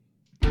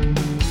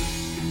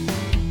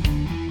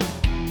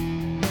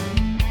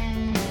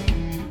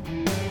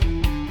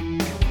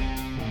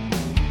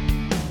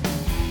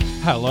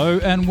Hello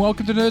and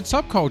welcome to Nerd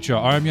Subculture.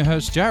 I'm your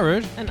host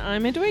Jared. And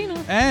I'm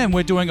Edwina. And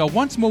we're doing a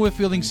Once More We're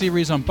Feeling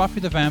series on Buffy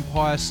the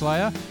Vampire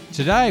Slayer.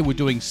 Today we're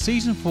doing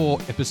Season 4,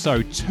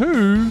 Episode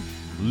 2,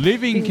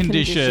 Living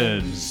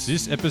Conditions.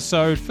 This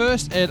episode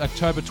first aired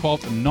October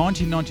 12th,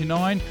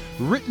 1999,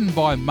 written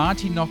by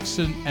Marty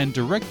Noxon and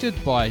directed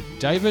by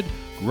David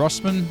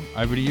Grossman.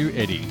 Over to you,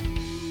 Eddie.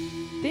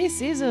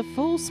 This is a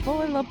full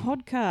spoiler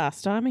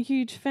podcast. I'm a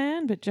huge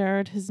fan, but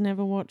Jared has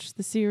never watched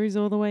the series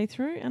all the way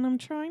through, and I'm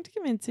trying to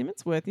convince him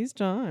it's worth his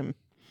time.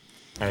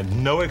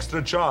 And no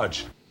extra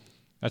charge.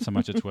 That's how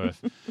much it's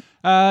worth.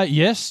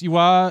 Yes, you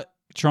are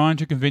trying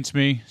to convince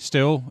me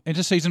still.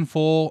 Into Season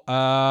 4.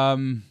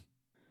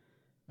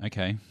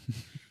 Okay.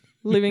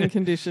 Living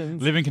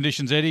Conditions. Living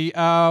Conditions, Eddie.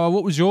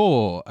 What was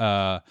your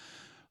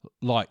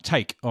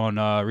take on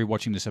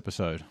rewatching this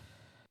episode?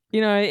 You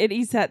know, it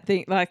is that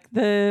thing, like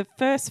the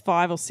first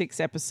 5 or 6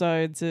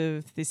 episodes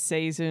of this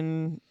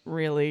season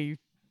really,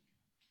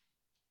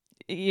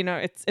 you know,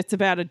 it's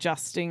about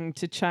adjusting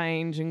to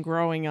change and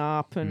growing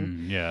up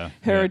and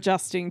her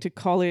adjusting to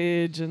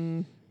college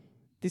and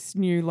this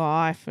new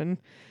life and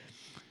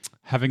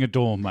having a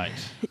dorm mate.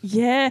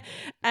 Yeah,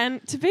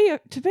 and to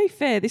be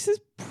fair, this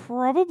is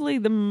probably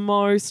the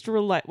most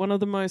one of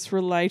the most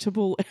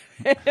relatable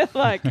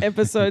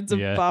episodes of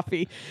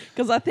Buffy,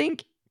 because I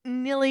think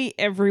nearly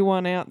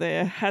everyone out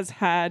there has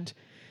had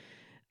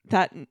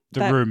the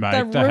roommate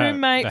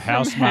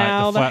from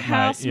hell, the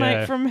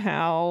housemate from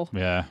hell.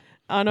 Yeah,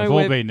 I know we've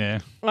all been there.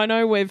 I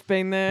know we've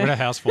been there. We're a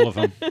house full of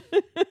them.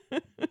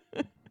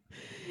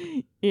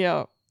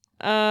 Yeah.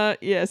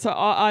 So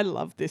I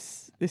love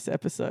this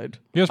episode.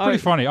 Yeah, it was pretty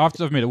funny. I have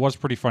to admit, it was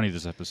pretty funny,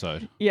 this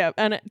episode. Yeah,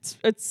 and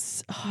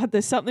it's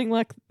there's something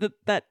like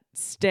that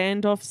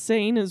standoff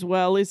scene as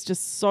well is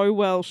just so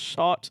well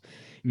shot.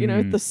 You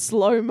know, the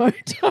slow-mo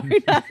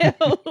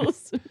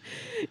toenails.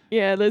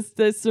 Yeah,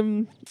 there's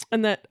some,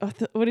 and that,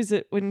 what is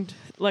it, when,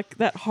 like,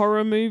 that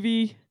horror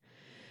movie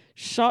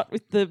shot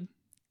with the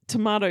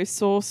tomato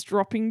sauce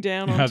dropping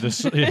down on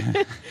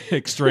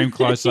extreme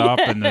close-up.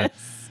 Yes. And the,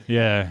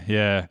 Yeah,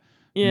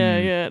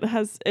 it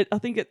has, I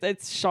think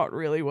it's shot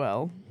really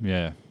well.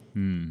 Yeah.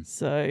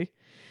 So,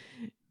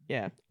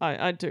 yeah,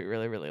 I do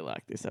really, really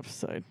like this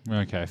episode.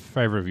 Okay,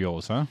 favourite of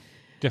yours, huh?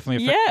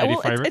 Definitely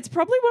favorite. It's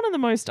probably one of the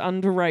most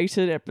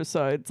underrated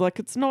episodes. Like,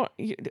 it's not,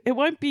 it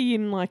won't be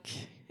in like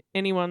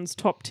anyone's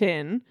top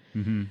 10,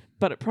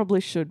 but it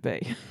probably should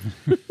be.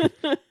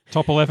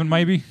 Top 11,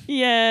 maybe?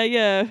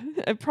 Yeah.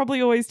 It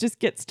probably always just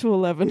gets to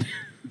 11.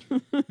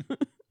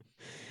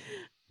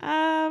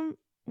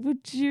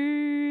 Would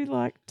you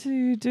like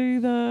to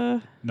do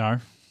the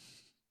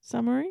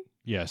summary?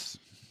 Yes.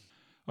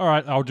 All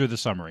right, I'll do the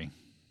summary.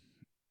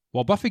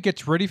 While Buffy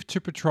gets ready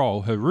to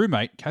patrol, her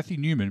roommate, Kathy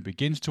Newman,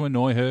 begins to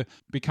annoy her,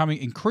 becoming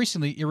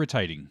increasingly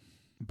irritating.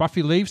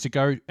 Buffy leaves to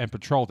go and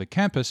patrol the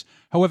campus,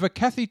 however,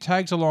 Kathy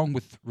tags along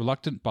with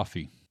reluctant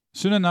Buffy.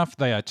 Soon enough,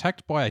 they are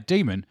attacked by a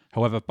demon,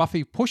 however,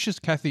 Buffy pushes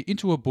Kathy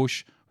into a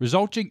bush,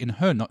 resulting in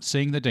her not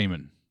seeing the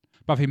demon.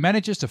 Buffy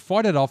manages to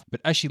fight it off,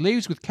 but as she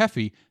leaves with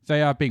Kathy,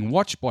 they are being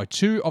watched by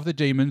 2 of the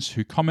demons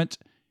who comment,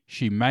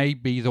 "She may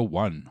be the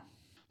one."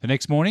 The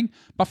next morning,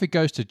 Buffy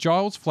goes to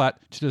Giles' flat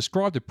to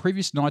describe the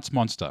previous night's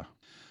monster.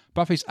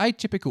 Buffy's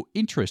atypical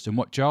interest in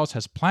what Giles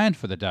has planned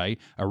for the day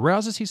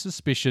arouses his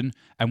suspicion,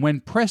 and when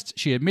pressed,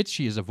 she admits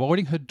she is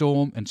avoiding her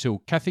dorm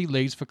until Kathy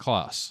leaves for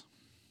class.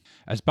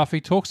 As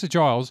Buffy talks to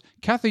Giles,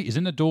 Kathy is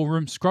in the dorm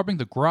room scrubbing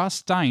the grass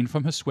stain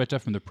from her sweater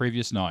from the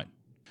previous night.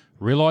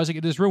 Realizing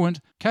it is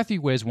ruined, Kathy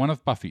wears one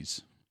of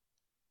Buffy's.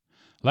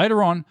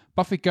 Later on,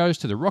 Buffy goes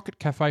to the Rocket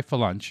Cafe for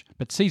lunch,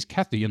 but sees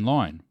Kathy in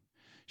line.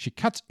 She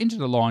cuts into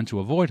the line to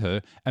avoid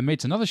her and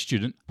meets another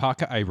student,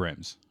 Parker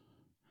Abrams.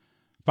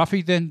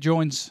 Buffy then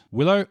joins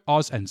Willow,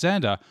 Oz, and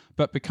Xander,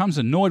 but becomes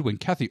annoyed when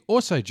Kathy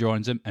also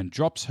joins them and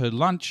drops her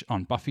lunch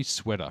on Buffy's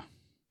sweater.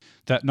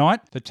 That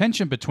night, the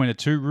tension between the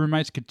 2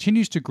 roommates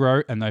continues to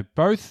grow and they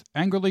both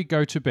angrily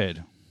go to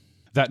bed.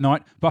 That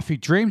night, Buffy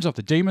dreams of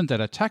the demon that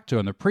attacked her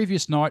on the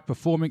previous night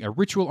performing a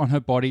ritual on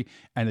her body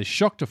and is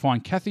shocked to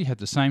find Kathy had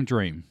the same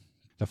dream.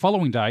 The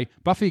following day,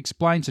 Buffy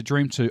explains the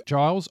dream to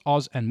Giles,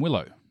 Oz, and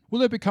Willow.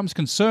 Willow becomes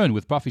concerned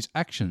with Buffy's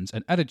actions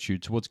and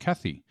attitude towards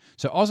Kathy,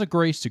 so Oz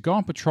agrees to go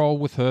on patrol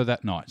with her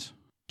that night.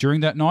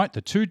 During that night,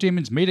 the 2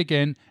 demons meet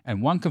again,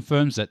 and one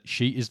confirms that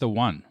she is the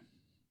one.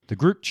 The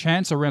group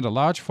chants around a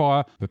large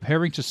fire,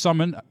 preparing to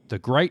summon the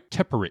Great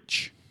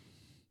Teperich.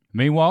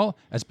 Meanwhile,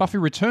 as Buffy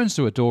returns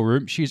to her dorm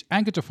room, she is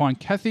angered to find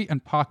Kathy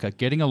and Parker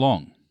getting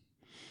along.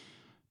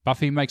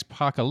 Buffy makes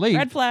Parker leave.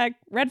 Red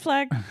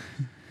flag.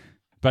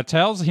 But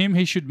tells him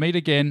he should meet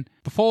again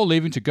before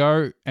leaving to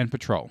go and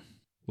patrol.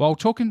 While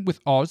talking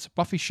with Oz,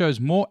 Buffy shows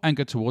more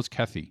anger towards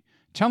Kathy,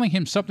 telling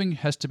him something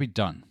has to be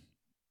done.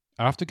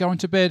 After going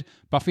to bed,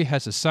 Buffy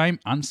has the same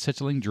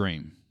unsettling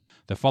dream.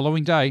 The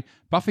following day,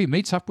 Buffy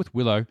meets up with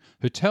Willow,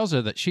 who tells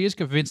her that she is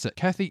convinced that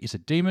Kathy is a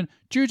demon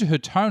due to her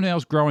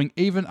toenails growing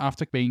even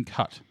after being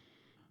cut.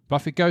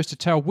 Buffy goes to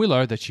tell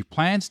Willow that she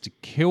plans to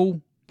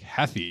kill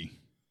Kathy.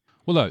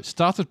 Willow,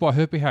 startled by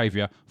her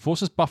behaviour,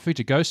 forces Buffy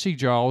to go see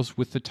Giles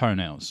with the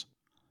toenails.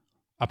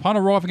 Upon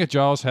arriving at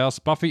Giles' house,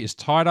 Buffy is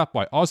tied up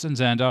by Oz and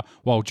Xander,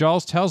 while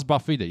Giles tells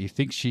Buffy that he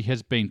thinks she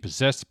has been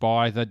possessed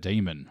by the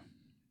demon.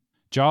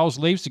 Giles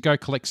leaves to go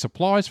collect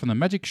supplies from the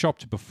magic shop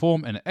to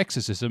perform an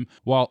exorcism,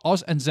 while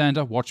Oz and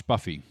Xander watch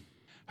Buffy.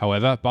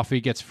 However,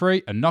 Buffy gets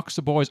free and knocks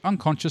the boys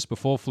unconscious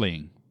before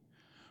fleeing.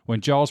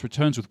 When Giles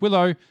returns with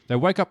Willow, they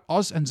wake up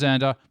Oz and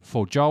Xander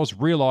before Giles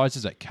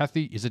realizes that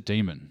Kathy is a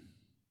demon.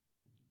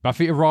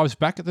 Buffy arrives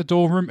back at the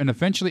dorm room and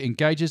eventually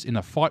engages in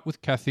a fight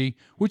with Kathy,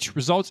 which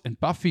results in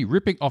Buffy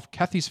ripping off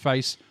Kathy's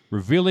face,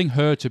 revealing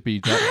her to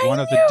be one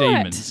of the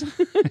demons.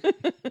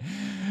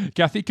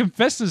 Kathy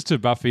confesses to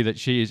Buffy that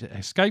she is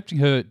escaping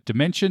her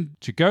dimension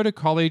to go to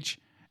college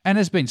and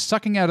has been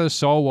sucking out her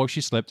soul while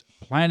she slept,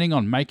 planning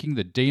on making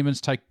the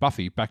demons take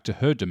Buffy back to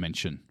her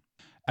dimension.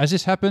 As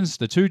this happens,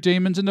 the two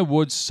demons in the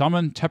woods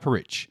summon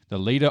Tepperich, the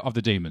leader of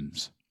the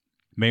demons.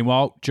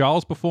 Meanwhile,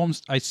 Giles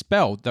performs a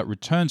spell that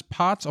returns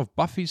parts of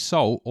Buffy's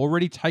soul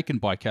already taken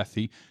by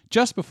Kathy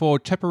just before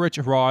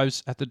Tepperich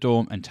arrives at the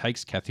dorm and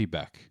takes Kathy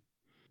back.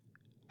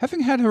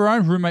 Having had her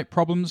own roommate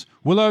problems,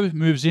 Willow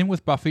moves in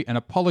with Buffy and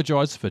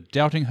apologizes for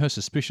doubting her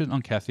suspicion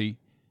on Kathy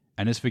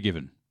and is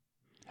forgiven.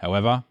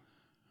 However,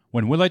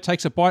 when Willow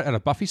takes a bite out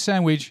of Buffy's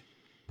sandwich,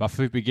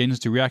 Buffy begins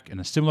to react in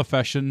a similar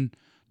fashion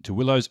to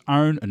Willow's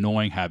own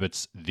annoying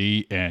habits.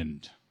 The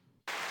end.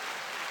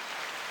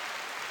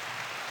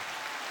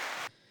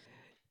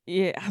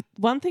 Yeah,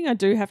 one thing I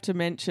do have to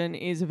mention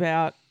is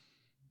about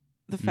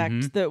the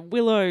fact that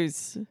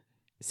Willow's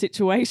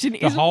situation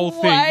is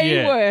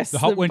way worse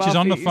than when she's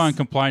on the Buffy's. phone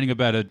complaining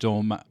about her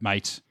dorm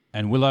mate,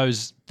 and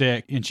Willow's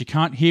there, and she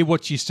can't hear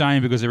what she's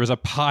saying because there is a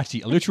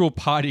literal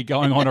party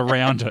going on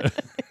around her.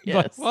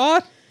 Yes. Like,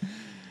 what?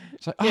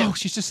 It's like,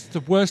 she's just the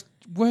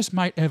worst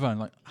mate ever. And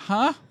like,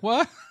 huh?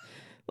 What?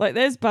 Like,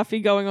 there's Buffy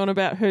going on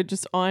about her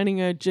just ironing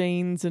her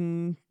jeans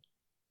and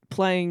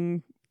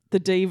playing the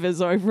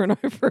divas over and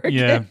over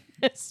again.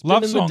 Yeah.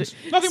 Love songs.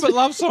 Nothing but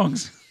love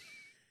songs.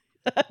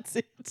 That's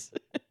it.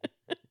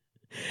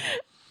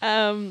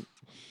 And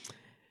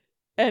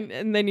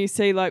then you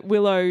see like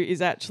Willow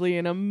is actually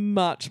in a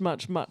much,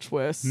 much, much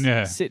worse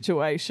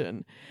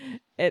situation.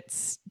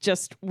 It's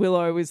just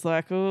Willow is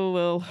like, oh,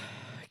 well,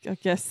 I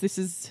guess this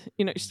is,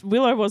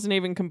 Willow wasn't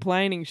even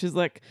complaining. She's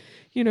like,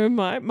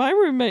 my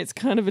roommate's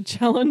kind of a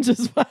challenge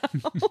as well.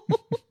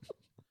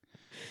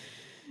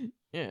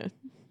 Yeah.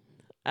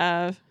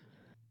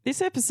 This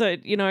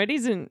episode, it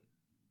isn't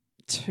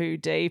too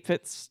deep.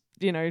 It's,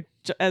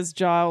 as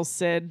Giles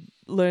said,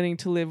 learning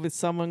to live with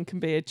someone can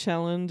be a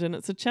challenge, and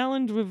it's a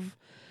challenge we've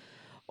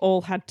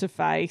all had to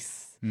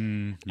face.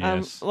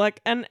 Yes.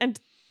 And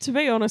to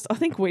be honest, I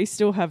think we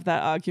still have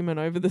that argument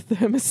over the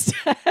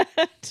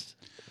thermostat.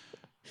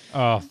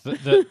 Oh,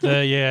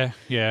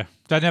 yeah.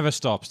 That never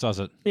stops, does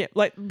it? Yeah,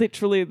 like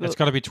literally. It's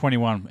got to be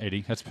 21,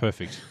 Eddie. That's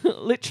perfect.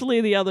 Literally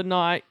the other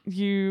night,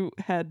 you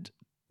had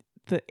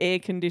the air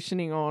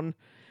conditioning on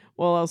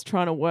while I was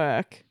trying to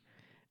work,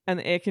 and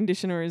the air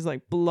conditioner is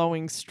like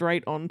blowing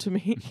straight onto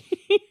me.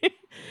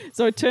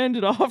 So I turned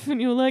it off, and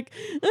you were like,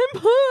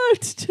 I'm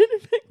hot. Turn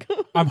it back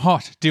on. I'm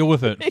hot. Deal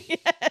with it.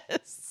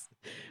 Yes.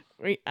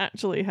 We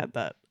actually had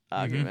that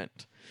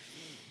argument.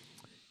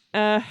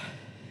 And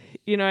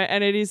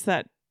it is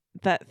that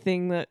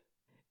thing that,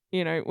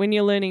 when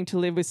you're learning to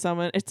live with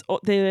someone,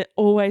 they're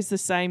always the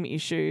same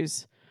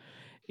issues.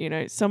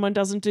 Someone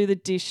doesn't do the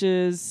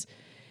dishes.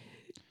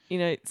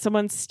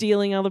 Someone's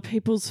stealing other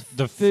people's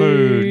The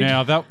food.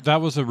 Now,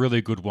 that was a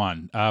really good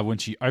one. When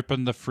she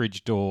opened the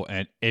fridge door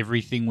and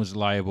everything was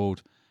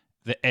labelled,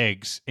 the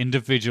eggs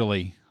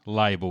individually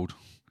labelled.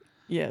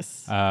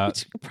 Yes.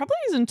 Which probably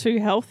isn't too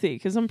healthy,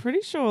 because I'm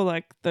pretty sure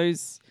like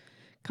those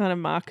kind of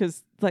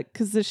markers, like,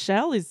 because the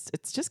shell it's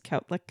just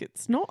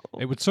it's not.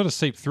 It would sort of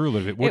seep through a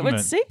little bit, wouldn't it? It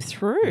would seep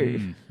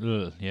through.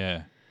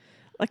 Yeah.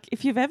 Like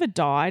if you've ever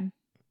dyed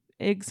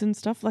eggs and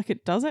stuff, like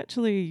it does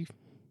actually.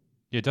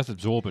 Yeah, it does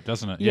absorb it,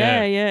 doesn't it?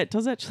 Yeah, it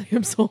does actually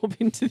absorb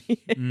into the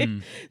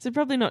egg. So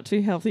probably not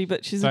too healthy,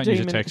 but she's a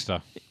demon. Don't use a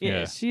texter.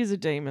 Yeah, she is a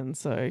demon,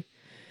 so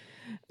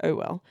oh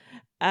well.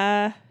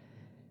 The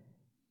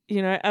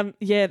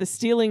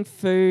stealing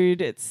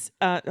food, it's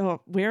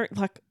where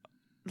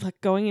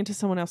like going into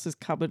someone else's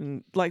cupboard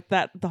and like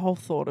that, the whole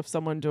thought of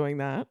someone doing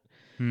that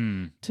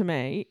to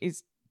me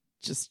is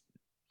just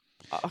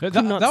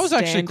that was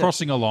actually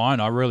crossing a line.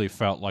 I really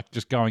felt like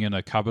just going in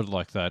a cupboard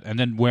like that and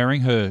then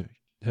wearing her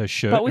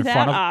shirt but without in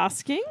front of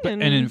asking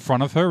and in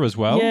front of her as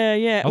well.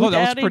 Yeah. I thought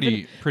that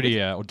was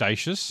pretty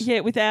audacious.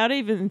 Yeah, without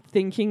even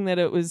thinking that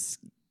it was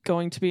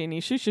going to be an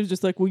issue. She was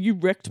just like, well, you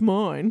wrecked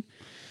mine.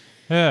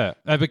 Yeah,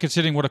 but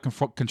considering what a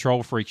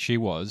control freak she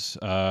was,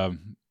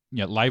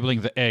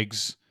 labelling the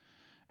eggs,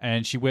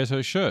 and she wears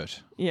her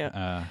shirt.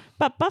 Yeah.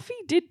 But Buffy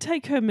did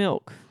take her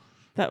milk.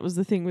 That was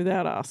the thing,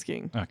 without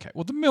asking. Okay.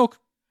 Well, the milk,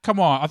 come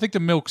on. I think the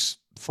milk's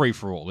free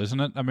for all, isn't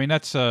it? I mean,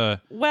 that's...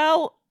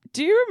 Well,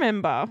 do you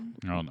remember?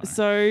 Oh, no.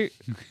 So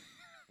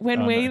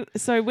when we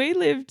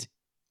lived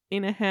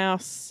in a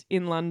house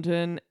in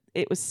London.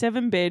 It was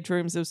 7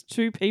 bedrooms. There was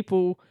 2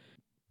 people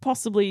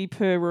possibly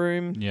per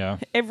room. Yeah.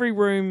 Every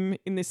room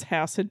in this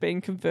house had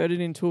been converted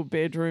into a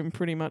bedroom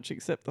pretty much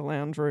except the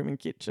lounge room and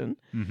kitchen.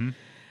 Mm-hmm.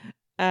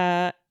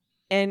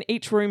 And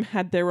each room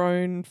had their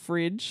own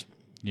fridge.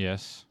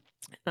 Yes.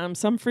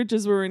 Some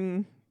fridges were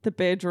in the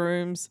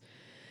bedrooms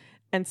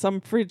and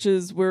some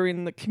fridges were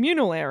in the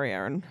communal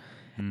area, and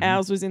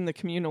ours was in the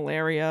communal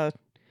area.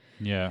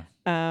 Yeah.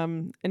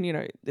 And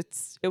it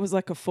was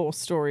like a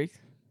four-story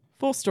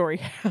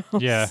house.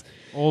 Yeah.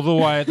 All the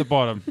way at the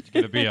bottom to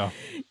get a beer.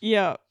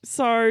 Yeah.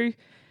 So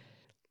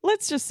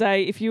let's just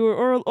say if you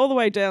were all the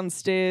way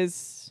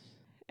downstairs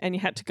and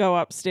you had to go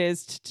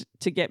upstairs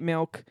to get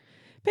milk,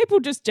 people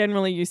just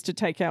generally used to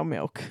take our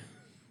milk.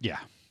 Yeah.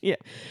 Yeah.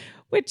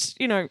 Which,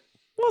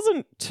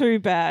 wasn't too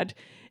bad,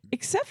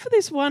 except for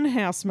this one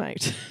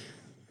housemate.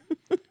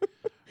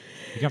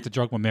 You have to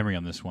jog my memory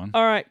on this one.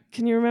 All right.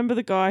 Can you remember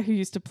the guy who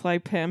used to play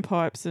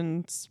panpipes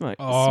and smoke?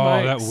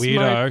 That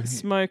weirdo.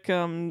 Smoke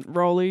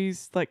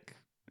rollies, like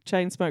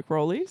chain smoke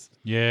rollies.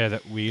 Yeah,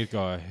 that weird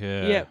guy.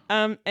 Yeah.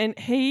 Yeah. And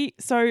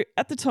so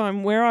at the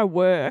time where I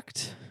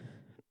worked,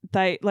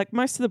 they, like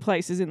most of the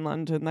places in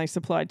London, they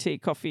supply tea,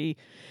 coffee,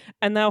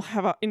 and they'll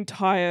have an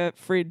entire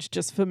fridge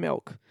just for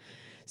milk.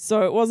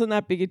 So it wasn't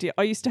that big a deal.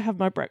 I used to have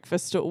my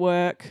breakfast at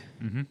work.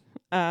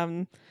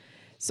 Mm-hmm.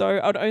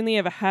 So I'd only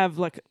ever have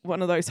like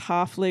one of those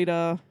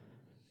half-litre,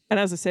 and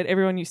as I said,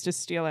 everyone used to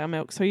steal our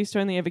milk. So I used to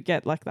only ever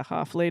get like the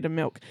half-litre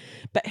milk.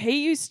 But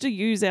he used to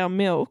use our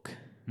milk,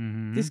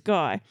 this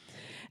guy,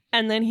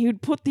 and then he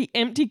would put the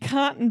empty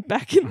carton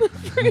back in the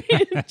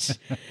fridge.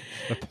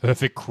 The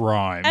perfect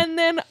crime. And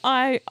then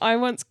I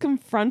once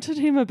confronted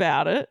him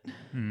about it,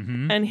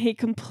 and he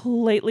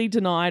completely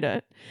denied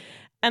it.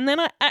 And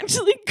then I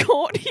actually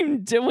caught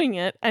him doing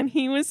it, and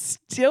he was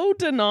still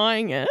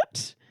denying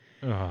it.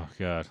 Oh,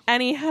 God.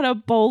 And he had a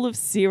bowl of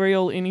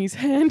cereal in his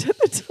hand at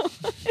the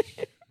time.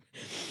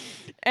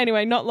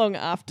 Anyway, not long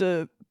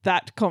after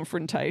that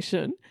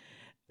confrontation,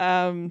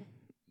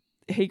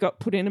 he got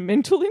put in a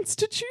mental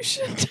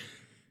institution.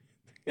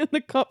 And the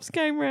cops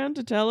came round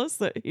to tell us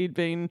that he'd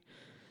been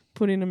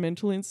put in a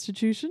mental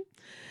institution.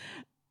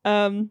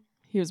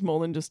 He was more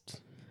than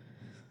just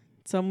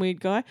some weird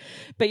guy.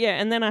 But yeah,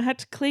 and then I had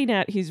to clear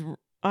out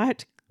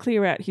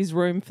his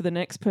room for the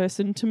next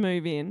person to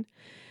move in.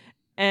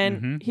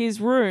 And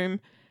his room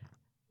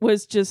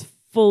was just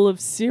full of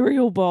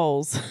cereal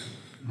bowls.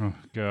 Oh,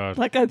 God.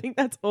 Like, I think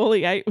that's all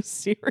he ate was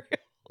cereal.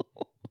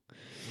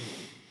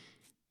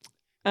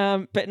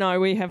 But no,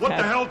 What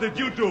the hell did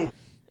you do?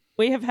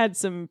 We have had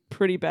some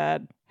pretty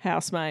bad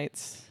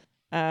housemates.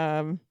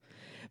 But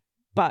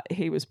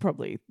he was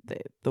probably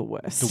the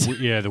worst.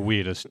 The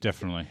weirdest,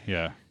 definitely.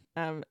 Yeah.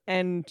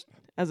 And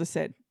as I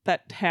said,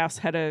 that house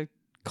had a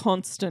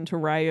constant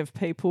array of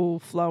people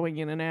flowing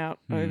in and out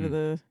over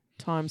the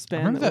time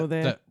span that were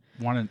there. That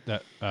one in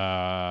that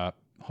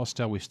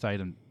hostel we stayed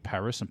in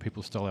Paris and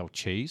people stole our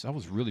cheese. I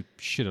was really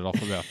shitted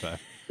off about that.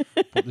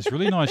 But this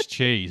really nice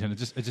cheese and it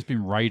just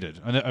been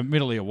raided. And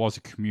admittedly, it was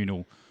a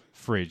communal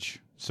fridge,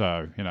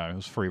 so it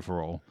was free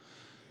for all.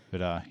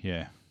 But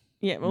yeah.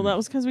 Yeah, well, that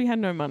was because we had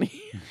no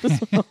money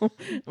as well.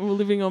 We were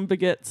living on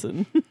baguettes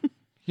and.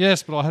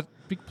 Yes, but I had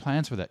big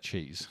plans for that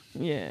cheese.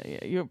 Yeah,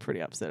 you were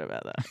pretty upset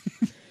about that.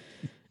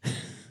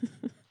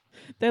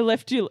 They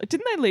left you.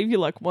 Didn't they leave you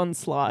like one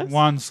slice?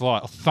 One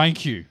slice.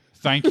 Thank you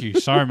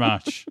so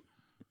much.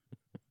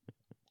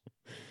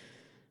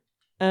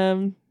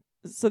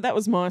 So that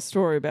was my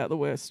story about the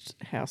worst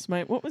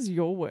housemate. What was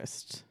your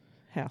worst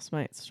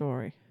housemate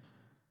story?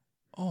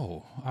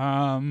 Oh,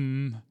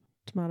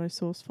 Tomato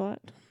sauce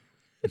fight.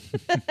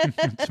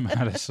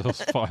 Tomato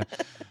sauce fight.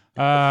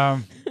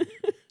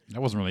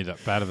 That wasn't really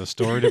that bad of a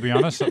story, to be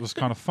honest. That was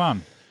kind of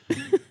fun.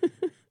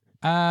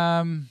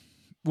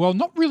 Well,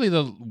 not really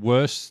the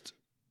worst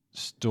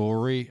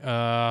story.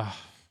 The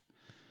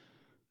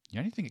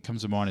only thing that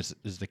comes to mind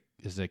is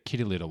the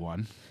kitty litter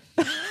one.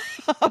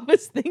 I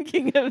was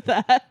thinking of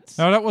that.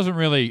 No, that wasn't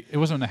really. It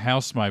wasn't a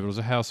housemate, but it was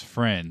a house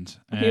friend.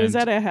 He was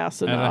at our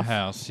house enough. At our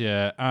house,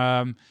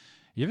 yeah.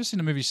 You ever seen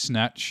the movie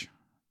Snatch?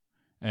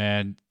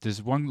 And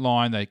there's one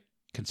line they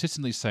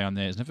consistently say on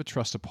there: "Is never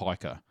trust a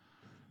piker."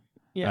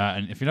 Yeah.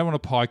 And if you know what a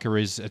piker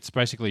is, it's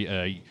basically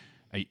a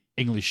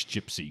English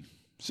gypsy.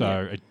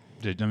 So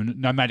the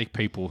nomadic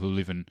people who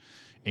live in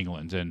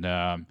England. And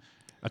I'll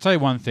tell you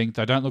one thing: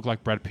 they don't look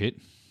like Brad Pitt.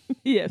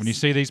 Yes. When you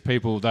see these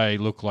people, they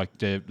look like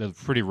they're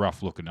pretty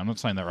rough looking. I'm not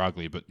saying they're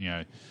ugly, but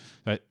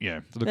they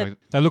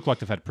look like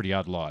they've had pretty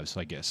hard lives,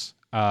 I guess.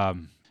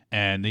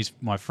 And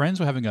my friends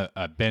were having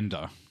a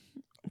bender.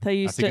 They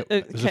used to.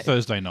 It was a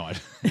Thursday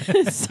night.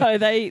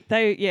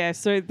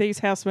 So these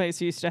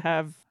housemates used to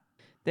have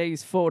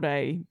these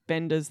 4-day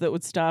benders that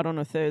would start on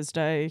a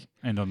Thursday.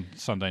 And on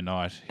Sunday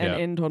night. And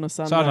end on a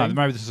Sunday. So I don't know,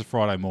 maybe this is a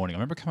Friday morning. I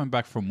remember coming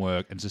back from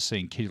work and just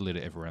seeing kitty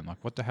litter everywhere. I'm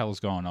like, what the hell is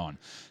going on?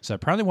 So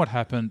apparently what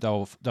happened,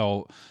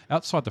 they'll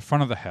outside the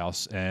front of the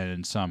house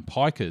and some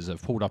pikers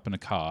have pulled up in a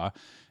car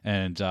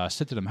and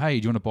said to them, hey,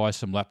 do you want to buy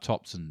some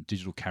laptops and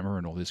digital camera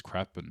and all this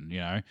crap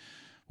and,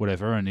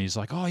 whatever. And he's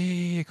like, oh,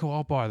 yeah, cool,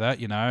 I'll buy that,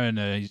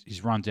 and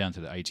he's run down to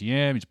the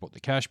ATM. He's brought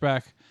the cash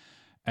back.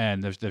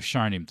 And they've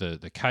shown him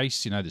the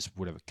case, this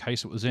whatever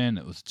case it was in.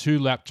 It was 2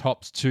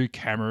 laptops, 2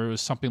 cameras,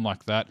 something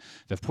like that.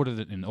 They've put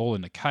it all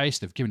in the case.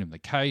 They've given him the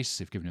case.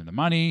 They've given him the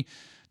money.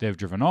 They've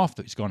driven off.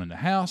 He's gone in the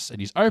house, and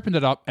he's opened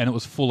it up, and it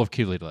was full of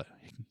kitty litter.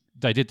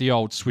 They did the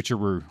old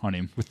switcheroo on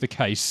him with the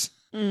case.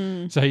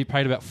 So he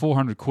paid about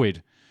 400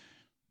 quid.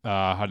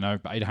 I don't know,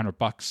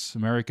 $800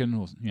 American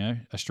or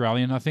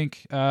Australian, I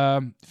think,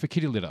 for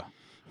kitty litter.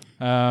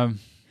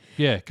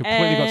 Completely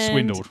got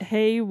swindled.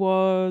 He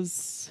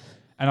was.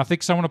 And I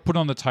think someone had put it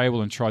on the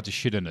table and tried to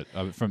shit in it.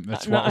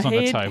 That's what was on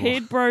the table.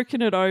 He'd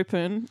broken it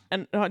open,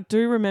 and I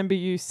do remember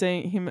you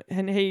seeing him,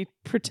 and he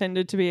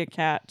pretended to be a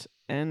cat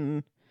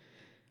and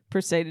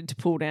proceeded to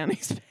pull down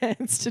his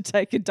pants to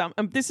take a dump.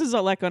 And this is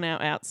like on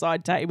our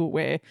outside table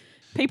where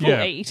people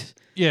eat.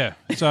 Yeah.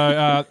 So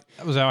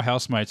that was our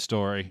housemate's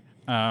story.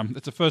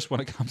 It's the first one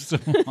that comes to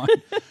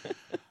mind.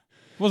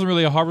 It wasn't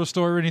really a horror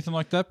story or anything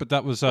like that, but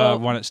that was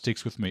one that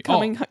sticks with me.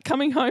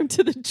 Coming home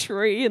to the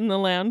tree in the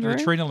lounge room.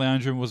 The tree in the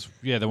lounge room was,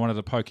 they wanted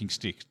a poking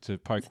stick to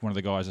poke one of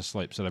the guys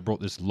asleep, so they brought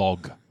this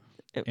log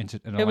into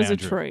a lounge room. It was a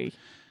tree.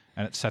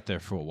 And it sat there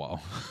for a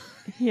while.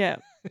 Yeah.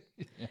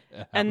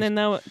 And then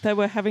they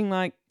were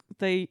having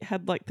they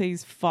had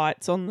these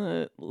fights on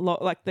the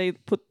log, they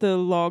put the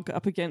log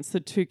up against the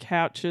 2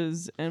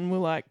 couches and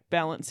were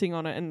balancing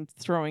on it and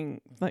throwing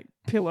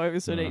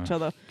pillows at each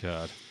other.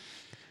 God.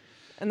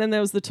 And then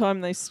there was the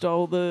time they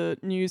stole the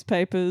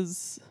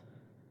newspapers,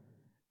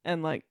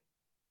 and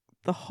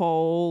the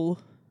whole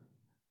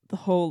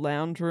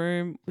lounge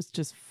room was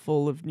just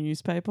full of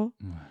newspaper.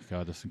 Oh,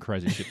 God, there's some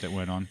crazy shit that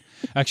went on.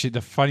 Actually,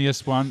 the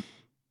funniest one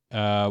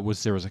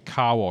was there was a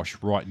car wash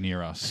right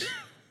near us.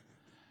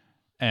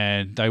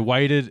 And they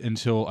waited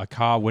until a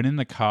car went in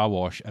the car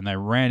wash, and they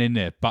ran in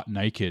there butt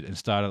naked and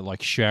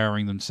started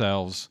showering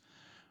themselves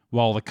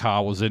while the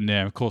car was in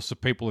there. Of course, the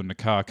people in the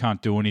car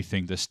can't do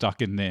anything. They're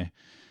stuck in there.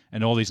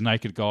 And all these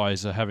naked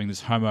guys are having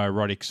this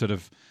homoerotic sort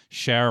of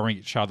showering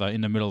each other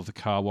in the middle of the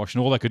car wash.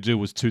 And all they could do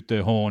was toot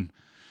their horn.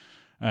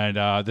 And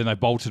then they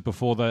bolted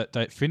before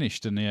they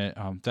finished. And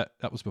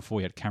that was before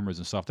we had cameras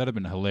and stuff. That'd have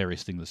been a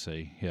hilarious thing to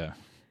see. Yeah.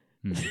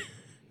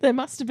 There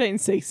must have been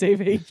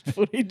CCTV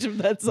footage of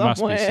that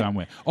somewhere. Must be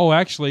somewhere. Oh,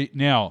 actually,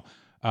 now,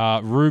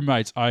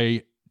 roommates,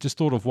 I just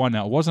thought of one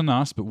now. It wasn't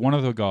us, but one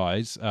of the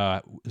guys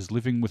is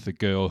living with a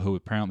girl who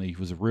apparently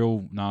was a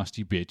real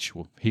nasty bitch.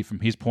 Well, from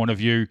his point of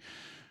view,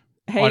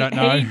 I don't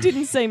know. He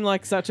didn't seem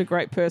like such a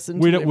great person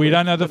we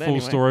don't know the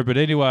full story, but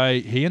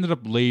anyway, he ended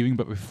up leaving.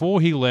 But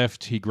before he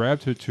left, he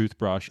grabbed her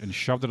toothbrush and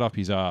shoved it up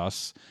his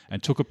ass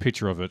and took a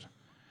picture of it.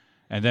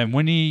 And then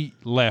when he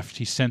left,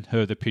 he sent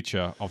her the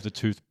picture of the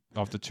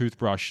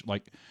toothbrush,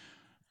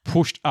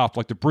 pushed up,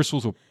 the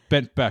bristles were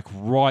bent back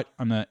right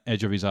on the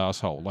edge of his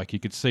asshole. You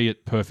could see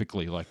it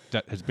perfectly,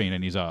 that has been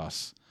in his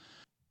ass.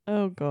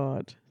 Oh,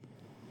 God.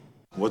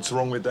 What's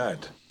wrong with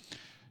that?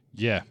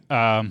 Yeah.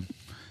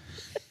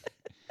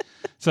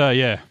 So,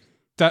 yeah.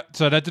 That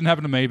didn't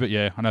happen to me, but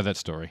yeah, I know that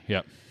story.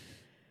 Yeah.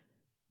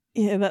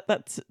 Yeah,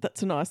 that's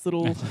a nice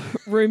little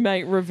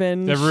roommate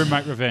revenge. The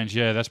roommate revenge,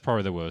 yeah, that's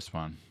probably the worst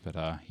one.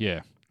 But,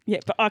 yeah. Yeah,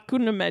 but I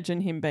couldn't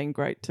imagine him being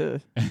great to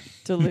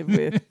live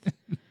with.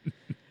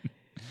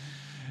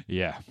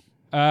 Yeah.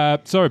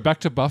 Sorry,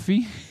 back to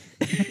Buffy.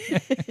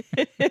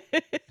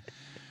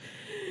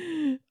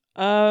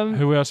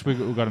 Who else we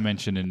got to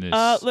mention in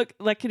this? Look,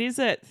 it is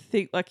that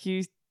thing.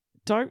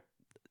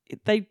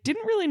 They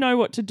didn't really know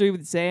what to do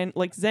with Xander.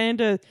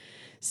 Xander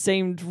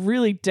seemed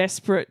really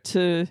desperate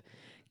to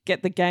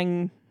get the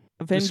gang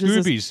Avengers. The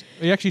Scoobies.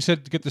 He actually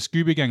said to get the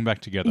Scooby gang back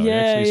together. Yeah, he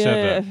actually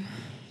said that.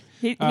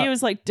 He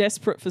was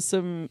desperate for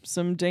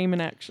some demon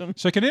action.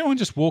 So can anyone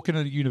just walk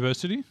into a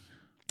university?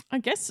 I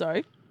guess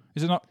so.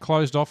 Is it not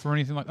closed off or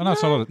anything like that? No,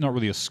 it's not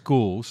really a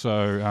school,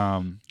 so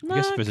I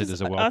guess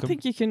visitors are welcome. I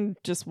think you can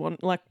just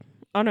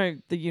I know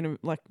the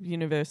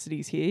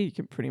universities here, you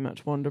can pretty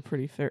much wander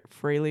pretty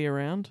freely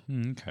around.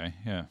 Okay,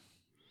 yeah.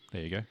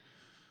 There you go.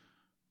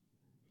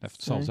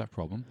 That solves that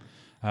problem.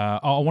 I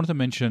wanted to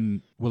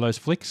mention Willow's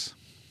flicks.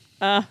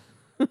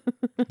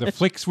 The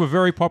flicks were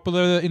very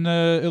popular in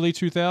the early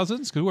 2000s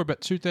because we were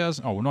about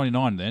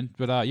 99 then.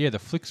 But the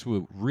flicks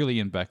were really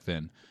in back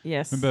then.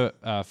 Yes. Remember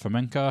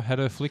Fomenka had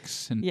her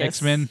flicks in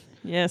X-Men?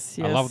 Yes.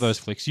 I love those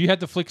flicks. You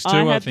had the flicks too, I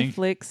think. I had the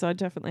flicks. I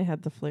definitely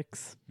had the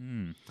flicks.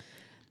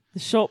 The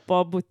short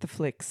bob with the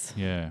flicks.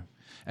 Yeah.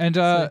 And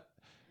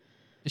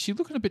is she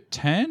looking a bit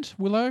tanned,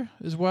 Willow,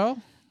 as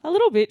well? A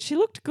little bit. She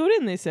looked good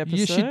in this episode.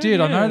 Yeah, she did.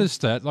 Yeah. I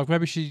noticed that.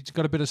 Maybe she's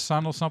got a bit of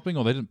sun or something,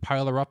 or they didn't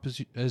pale her up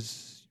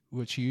as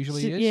what she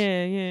usually is.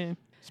 Yeah.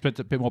 Spent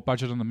a bit more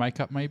budget on the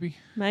makeup, maybe.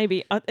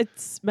 Maybe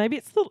it's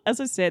as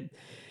I said,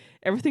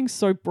 everything's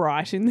so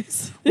bright in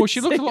this. Well,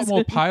 she looked a lot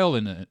more pale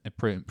in a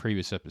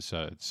previous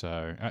episode.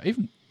 So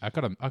even I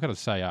gotta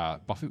say,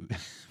 Buffy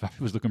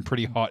was looking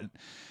pretty hot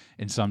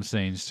in some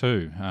scenes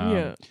too.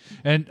 Yeah.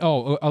 And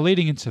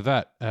leading into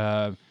that,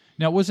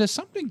 now was there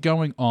something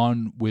going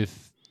on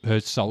with her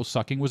soul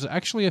sucking? Was it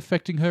actually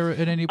affecting her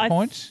at any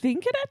point? I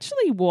think it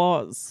actually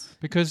was.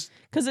 Because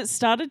it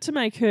started to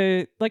make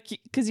her,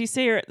 because you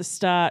see her at the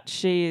start,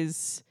 she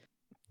is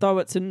though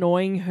it's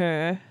annoying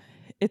her,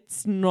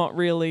 it's not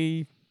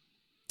really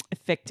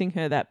affecting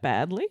her that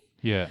badly.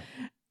 Yeah.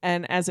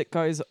 And as it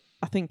goes,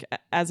 I think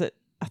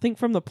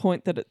from the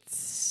point that it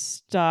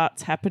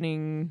starts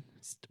happening,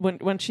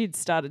 when she'd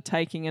started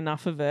taking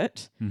enough of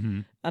it,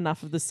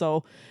 enough of the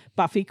soul,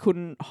 Buffy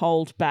couldn't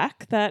hold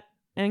back that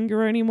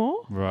anger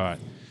anymore. Right.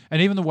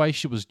 And even the way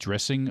she was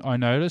dressing, I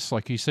noticed,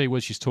 like you see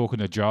where she's talking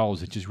to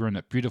Giles and she's wearing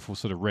that beautiful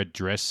sort of red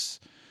dress,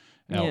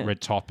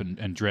 red top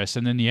and dress.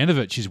 And then the end of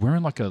it, she's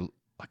wearing like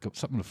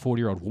something a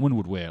 40-year-old woman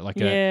would wear, like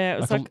a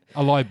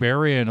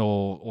librarian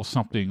or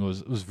something.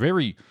 It was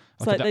very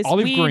like that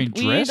olive green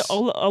dress,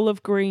 weird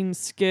olive green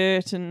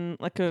skirt and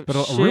like a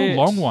real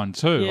long one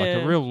too, like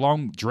a real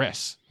long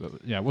dress.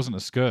 Yeah, it wasn't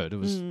a skirt. It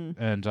was,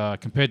 and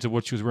compared to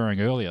what she was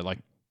wearing earlier, like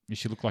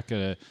she looked like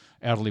a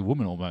elderly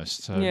woman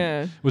almost.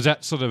 So was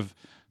that sort of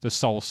the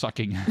soul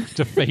sucking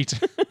defeat?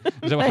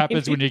 Is that what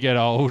happens when you get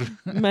old?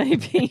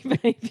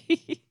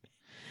 maybe.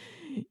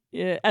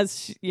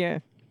 Yeah.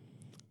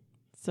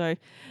 So,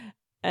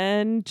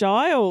 and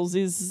Giles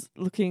is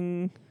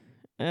looking,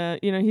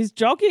 he's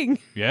jogging.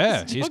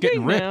 Yeah, he's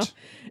getting ripped. Now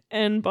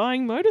and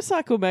buying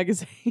motorcycle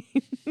magazines.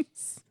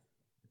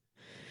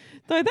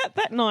 Though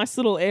that nice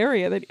little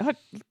area that I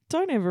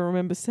don't ever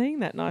remember seeing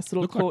that nice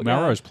little courtyard. Like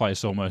Melrose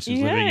Place almost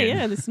he's living in.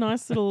 Yeah, this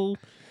nice little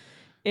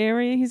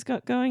area he's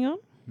got going on.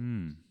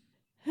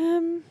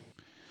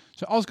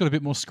 So Oz got a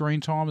bit more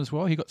screen time as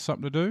well. He got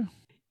something to do.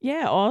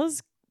 Yeah,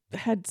 Oz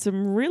had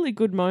some really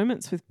good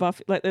moments with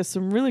Buffy. Like there's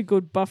some really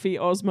good Buffy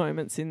Oz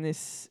moments in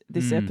this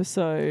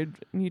episode.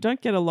 And you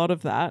don't get a lot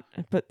of that,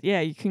 but yeah,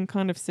 you can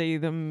kind of see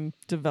them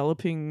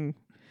developing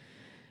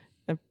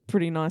a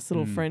pretty nice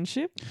little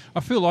friendship. I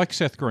feel like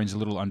Seth Green's a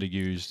little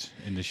underused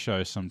in this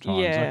show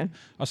sometimes. Yeah.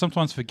 I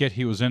sometimes forget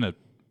he was in it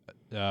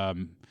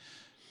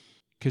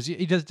because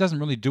he doesn't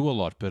really do a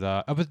lot.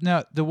 But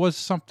now there was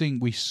something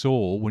we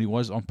saw when he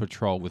was on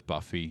patrol with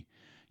Buffy.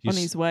 On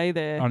his way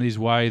there,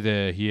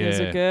 yeah. There's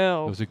a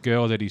girl. There was a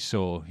girl that he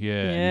saw,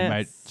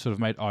 and he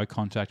made eye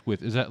contact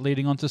with. Is that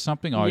leading on to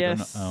something? I don't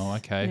know. Oh,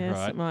 okay, yes,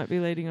 right. It might be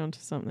leading on to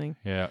something.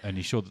 Yeah, and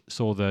he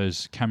saw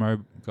those camo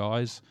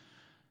guys,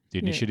 the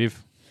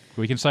Initiative.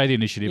 We can say the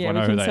Initiative. Yeah, I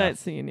know who they are. we can say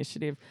it's the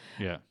Initiative.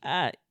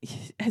 Yeah.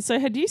 So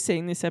had you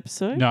seen this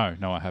episode? No,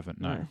 I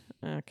haven't. No.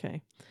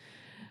 Okay.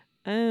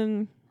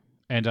 And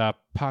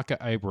Parker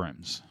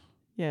Abrams.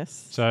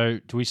 Yes. So,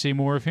 do we see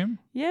more of him?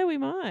 Yeah, we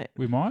might.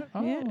 We might?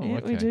 Oh, yeah,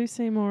 okay. we do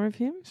see more of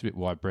him. He's a bit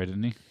white bread,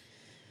 isn't he?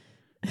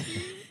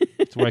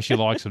 It's the way she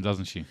likes him,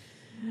 doesn't she?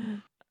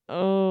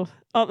 Oh,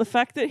 the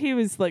fact that he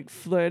was like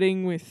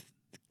flirting with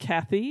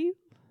Kathy,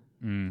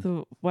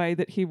 the way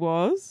that he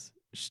was,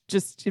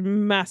 just a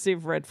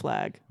massive red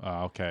flag.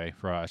 Oh, okay,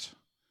 right.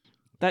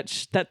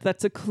 That's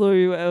a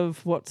clue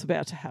of what's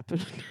about to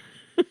happen.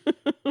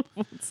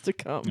 What's to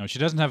come. No, she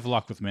doesn't have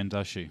luck with men,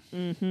 does she?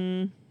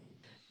 Mm-hmm.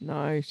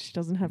 No, she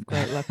doesn't have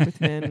great luck with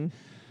men.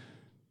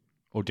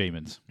 Or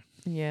demons.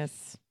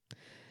 Yes.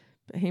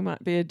 But he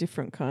might be a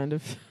different kind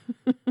of...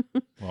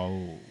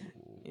 Oh.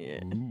 Yeah.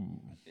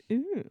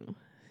 Ooh.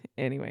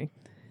 Anyway.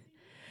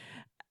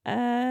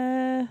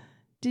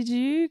 Did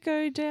you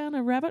go down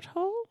a rabbit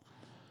hole?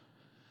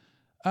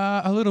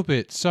 A little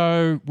bit.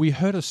 So, we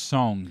heard a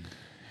song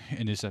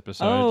in this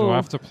episode. Oh. Do I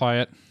have to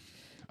play it?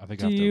 I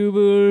think I have to. Do you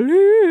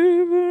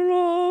believe in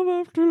love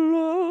after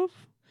love?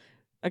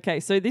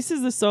 Okay, so this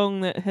is the song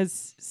that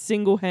has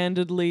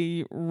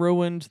single-handedly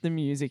ruined the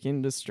music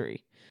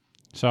industry.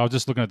 So I was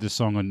just looking at this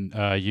song on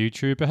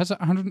YouTube. It has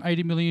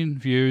 180 million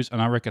views, and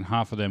I reckon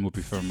half of them will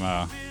be from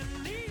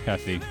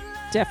Kathy.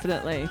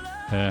 Definitely.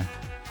 Yeah.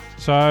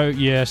 So,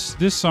 yes,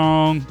 this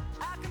song...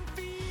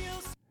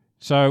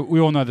 So, we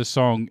all know this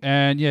song,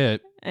 and yeah...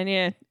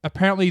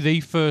 apparently the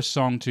first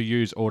song to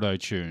use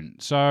auto-tune.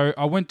 So,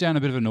 I went down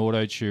a bit of an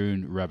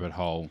auto-tune rabbit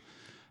hole.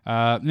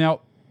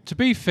 Now, to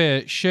be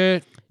fair,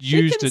 Cher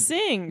used it...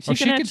 Sing. She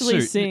can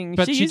actually sing.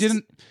 But she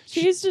didn't...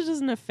 She used it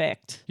as an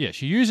effect. Yeah,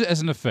 she used it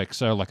as an effect.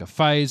 So like a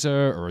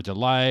phaser or a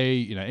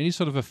delay, any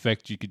sort of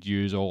effect you could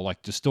use, or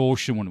like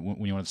distortion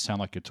when you want to sound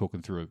like you're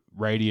talking through a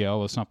radio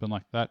or something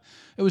like that.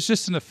 It was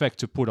just an effect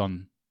to put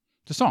on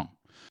the song.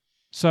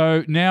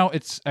 So now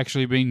it's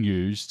actually being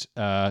used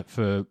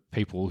for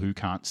people who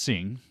can't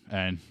sing,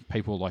 and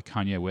people like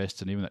Kanye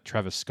West and even that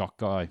Travis Scott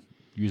guy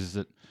uses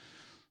it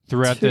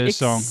throughout their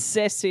song.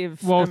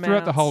 Excessive Well,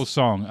 throughout the whole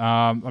song.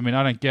 I mean,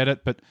 I don't get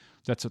it, but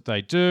that's what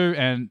they do.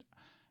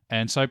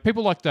 And so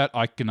people like that,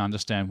 I can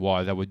understand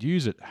why they would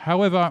use it.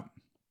 However,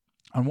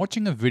 I'm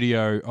watching a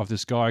video of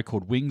this guy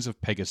called Wings of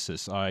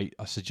Pegasus. I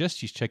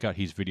suggest you check out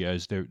his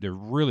videos. They're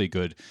really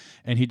good.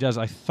 And he does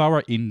a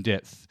thorough,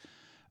 in-depth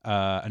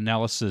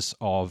analysis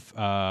of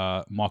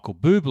Michael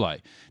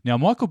Bublé. Now,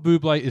 Michael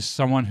Bublé is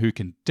someone who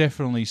can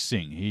definitely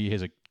sing. He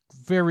is a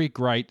very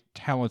great,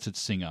 talented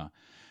singer.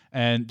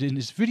 And in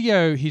this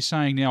video, he's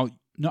saying now,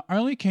 not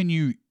only can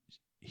you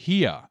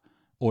hear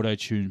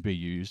auto-tune be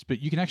used, but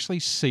you can actually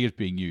see it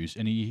being used.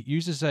 And he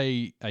uses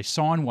a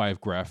sine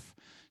wave graph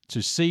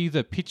to see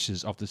the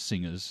pictures of the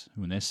singers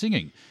when they're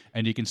singing.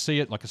 And you can see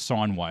it like a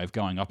sine wave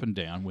going up and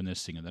down when they're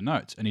singing the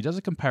notes. And he does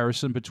a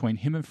comparison between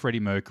him and Freddie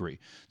Mercury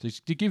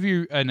to give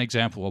you an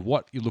example of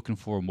what you're looking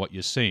for and what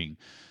you're seeing.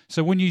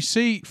 So when you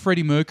see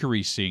Freddie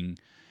Mercury sing,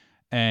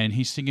 and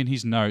he's singing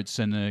his notes,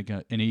 and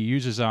he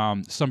uses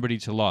Somebody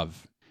to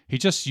Love, he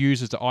just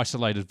uses the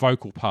isolated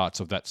vocal parts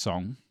of that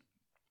song.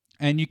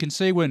 And you can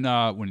see when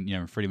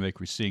Freddie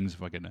Mercury sings,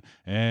 if I can,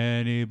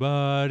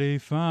 anybody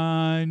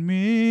find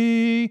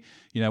me,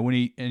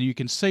 you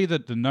can see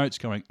that the notes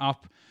going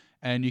up,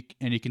 and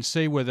you can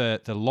see where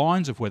the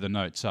lines of where the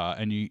notes are,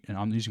 and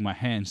I'm using my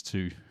hands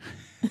to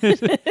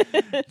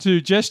to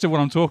gesture what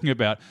I'm talking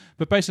about.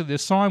 But basically, the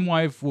sine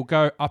wave will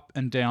go up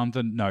and down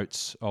the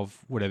notes of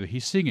whatever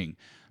he's singing.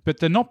 But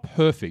they're not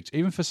perfect,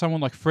 even for someone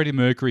like Freddie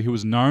Mercury, who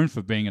was known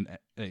for being an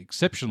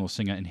exceptional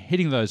singer and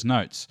hitting those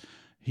notes.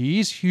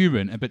 He is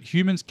human, but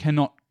humans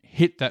cannot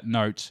hit that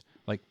note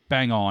like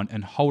bang on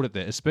and hold it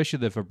there, especially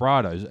the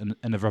vibratos.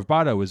 And the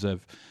vibrato is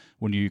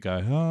when you go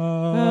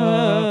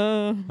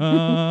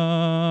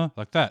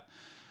like that.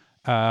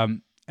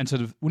 And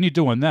so when you're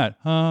doing that,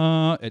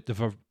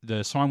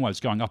 the sine wave's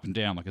going up and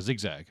down like a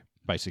zigzag,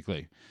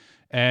 basically.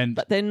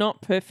 But they're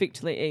not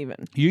perfectly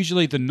even.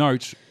 Usually the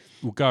note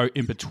will go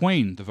in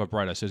between the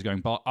vibrato, so it's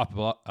going up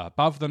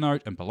above the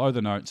note and below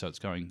the note, so it's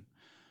going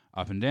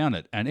up and down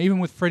it. And even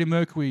with Freddie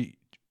Mercury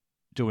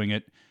doing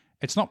it,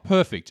 it's not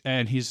perfect,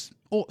 and he's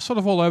sort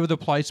of all over the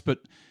place, but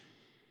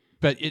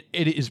it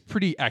is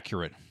pretty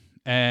accurate,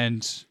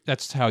 and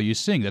that's how you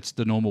sing. That's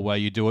the normal way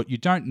you do it. You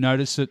don't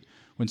notice it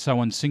when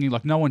someone's singing.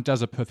 Like, no one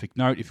does a perfect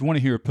note. If you want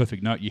to hear a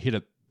perfect note, you hit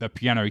a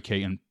piano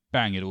key, and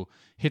bang, it'll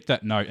hit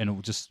that note, and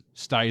it'll just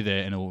stay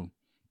there, and it'll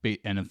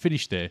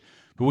finish there.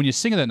 But when you're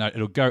singing that note,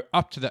 it'll go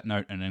up to that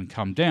note and then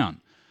come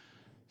down.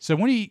 So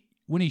when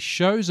he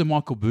shows the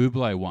Michael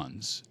Bublé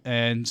ones,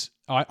 and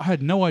I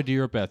had no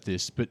idea about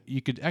this, but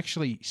you could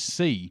actually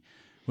see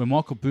when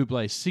Michael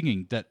Bublé is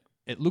singing that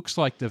it looks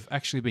like they've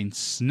actually been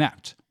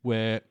snapped,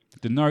 where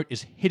the note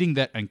is hitting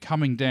that and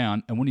coming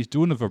down, and when he's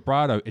doing the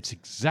vibrato, it's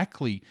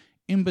exactly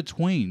in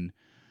between.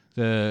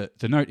 The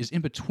note is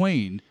in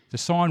between the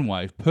sine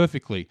wave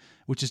perfectly,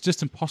 which is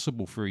just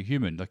impossible for a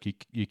human. Like,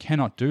 you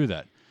cannot do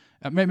that.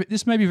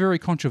 This may be very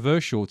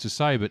controversial to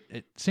say, but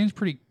it seems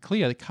pretty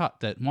clear cut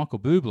that Michael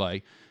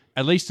Bublé,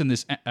 at least in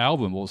this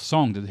album or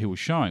song that he was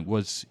showing,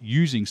 was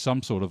using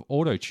some sort of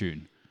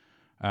auto-tune.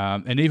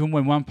 And even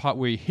when one part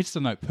where he hits the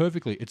note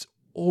perfectly, it's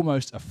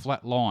almost a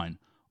flat line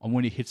on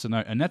when he hits the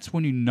note. And that's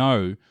when you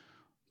know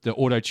the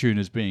auto-tune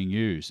is being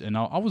used. And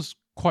I was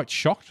quite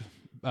shocked,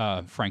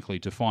 frankly,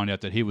 to find out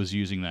that he was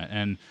using that.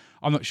 And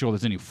I'm not sure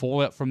there's any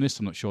fallout from this.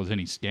 I'm not sure there's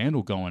any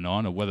scandal going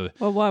on, or whether...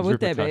 Well, why would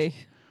there be?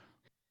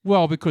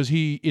 Well, because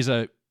he is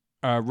a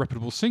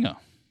reputable singer.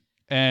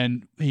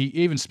 And he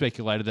even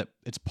speculated that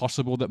it's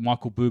possible that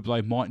Michael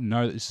Bublé might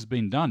know that this has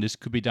been done. This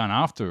could be done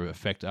after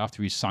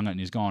he's sung it and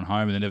he's gone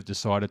home, and then they've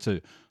decided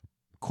to,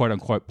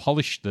 quote-unquote,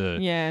 polish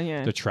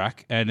the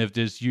track, and they've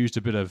just used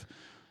a bit of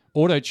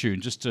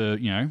auto-tune just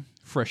to,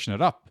 freshen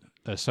it up,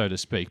 so to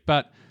speak.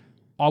 But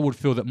I would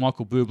feel that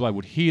Michael Bublé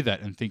would hear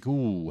that and think,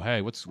 ooh,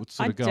 hey, what's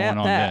sort of going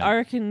on there? I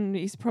reckon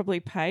he's probably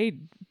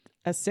paid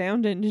a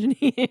sound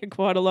engineer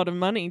quite a lot of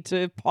money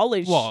to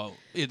polish. Well,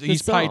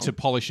 he's paid to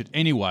polish it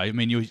anyway. I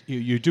mean,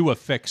 you do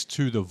effects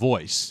to the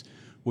voice,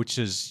 which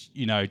is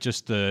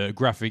just the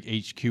graphic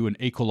EQ and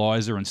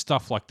equalizer and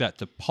stuff like that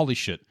to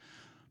polish it.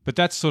 But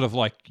that's sort of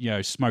like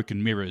smoke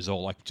and mirrors,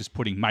 or like just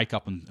putting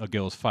makeup on a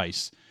girl's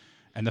face.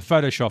 And the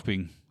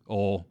photoshopping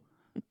or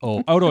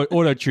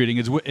auto tuning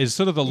is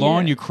sort of the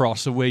line you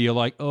cross, of where you're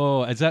like,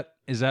 oh, is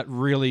that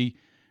really?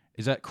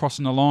 Is that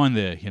crossing the line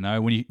there?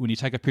 When you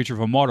take a picture of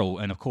a model,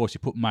 and of course you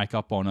put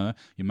makeup on her,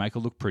 you make her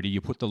look pretty,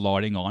 you put the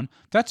lighting on,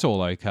 that's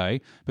all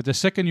okay. But the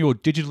second you're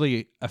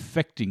digitally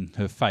affecting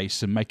her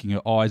face and making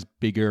her eyes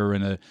bigger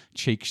and her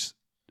cheeks,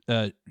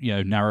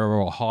 narrower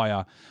or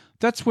higher,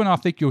 that's when I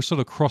think you're sort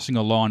of crossing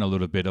a line a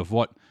little bit of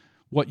what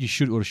you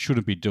should or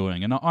shouldn't be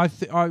doing. And I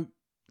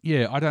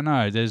don't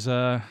know. There's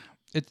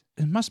it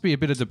must be a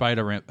bit of debate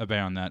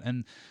around that.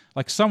 And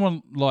like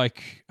someone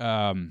like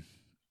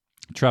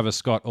Travis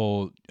Scott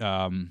or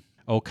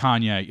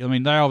Kanye, I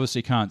mean, they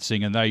obviously can't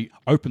sing, and they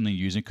openly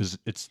use it because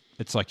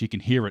it's like you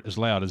can hear it as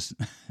loud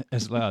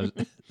as loud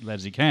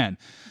as you can.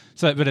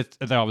 So, but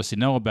they obviously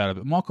know about it.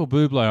 But Michael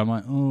Bublé, I'm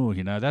like,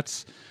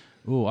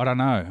 I don't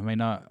know. I mean,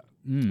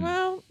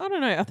 Well, I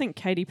don't know. I think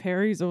Katy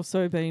Perry's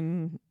also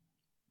been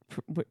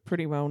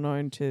pretty well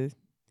known to.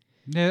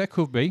 Yeah, that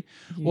could be.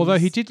 Use. Although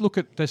he did look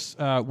at this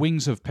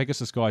Wings of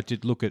Pegasus guy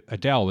did look at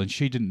Adele, and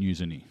she didn't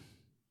use any.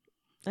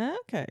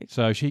 Okay.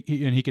 So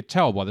he could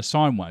tell by the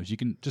sine waves. You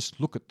can just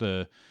look at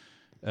the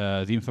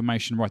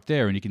information right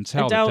there, and you can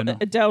tell.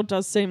 Adele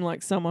does seem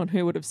like someone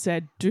who would have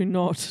said, "Do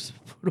not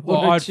put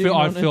auto-tune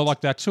on it." I feel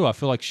like that too. I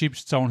feel like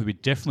she's someone who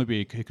would definitely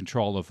be in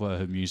control of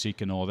her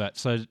music and all that.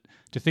 So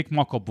to think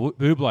Michael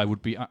Bublé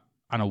would be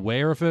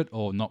unaware of it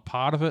or not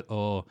part of it,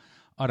 or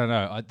I don't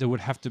know. There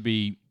would have to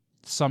be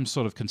some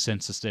sort of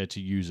consensus there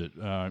to use it.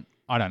 I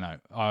don't know.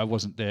 I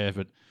wasn't there,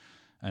 but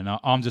And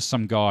I'm just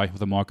some guy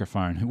with a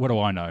microphone. What do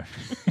I know?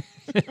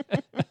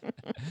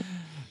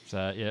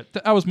 So yeah,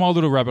 that was my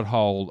little rabbit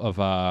hole of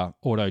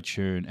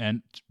auto-tune.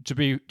 And to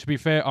be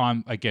fair,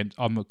 I'm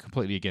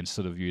completely against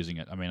sort of using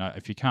it. I mean,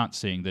 if you can't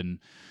sing, then.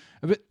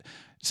 But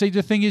see,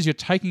 the thing is, you're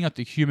taking out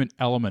the human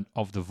element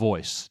of the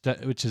voice,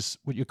 which is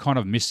what you're kind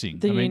of missing.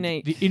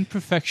 Unique. The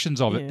imperfections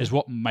of it Yeah. is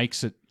what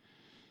makes it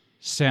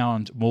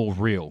sound more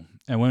real.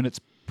 And when it's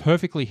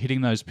perfectly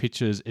hitting those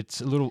pitches, it's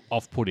a little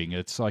off-putting.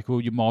 It's like,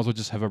 well, you might as well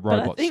just have a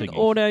robot But I think singing.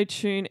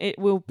 auto-tune,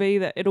 it'll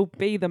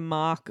be the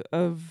mark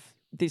of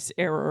this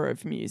era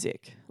of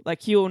music.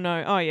 Like you'll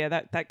know, oh yeah,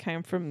 that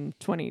came from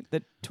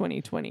the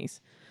 2020s.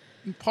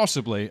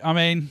 Possibly. I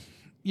mean,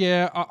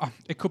 yeah,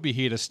 it could be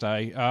here to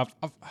stay. I've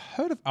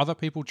heard of other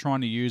people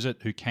trying to use it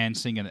who can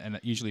sing, and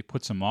it usually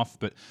puts them off.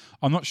 But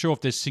I'm not sure if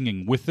they're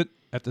singing with it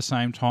at the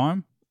same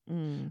time,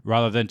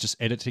 rather than just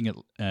editing it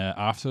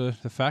after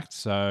the fact.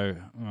 So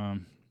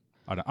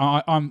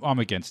I'm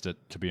against it,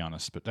 to be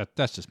honest. But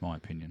that's just my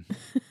opinion.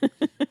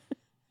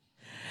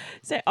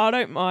 So I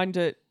don't mind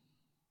it.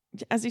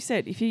 As you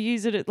said, if you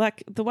use it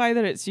like the way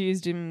that it's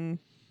used in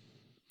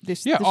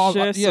this, Yeah,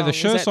 the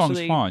Cher song's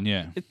actually, fine.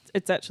 Yeah,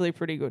 it's actually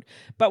pretty good.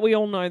 But we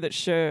all know that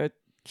Cher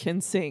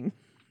can sing.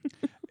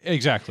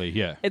 exactly.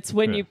 Yeah, It's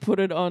when Yeah. you put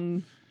it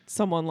on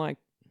someone like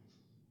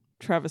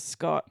Travis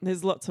Scott.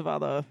 There's lots of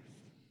other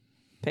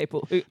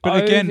people who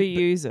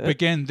overuse it. But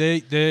again,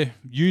 they're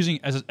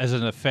using it as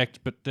an effect,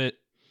 but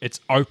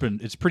it's open.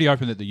 It's pretty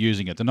open that they're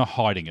using it. They're not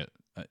hiding it.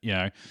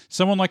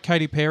 Someone like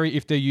Katy Perry,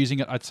 if they're using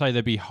it, I'd say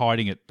they'd be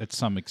hiding it at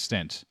some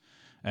extent,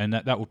 and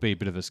that would be a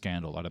bit of a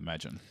scandal, I'd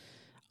imagine.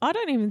 I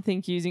don't even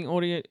think using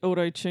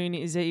auto-tune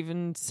is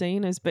even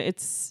seen as, but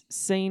it's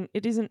seen.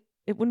 It isn't.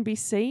 It wouldn't be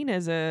seen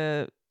as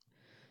a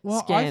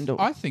scandal.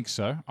 I think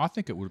so. I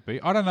think it would be.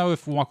 I don't know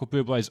if Michael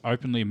Bublé's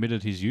openly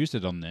admitted he's used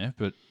it on there,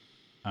 but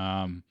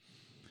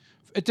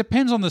it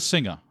depends on the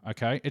singer.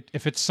 Okay,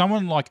 if it's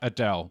someone like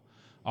Adele,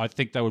 I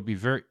think that would be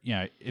very.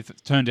 If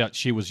it turned out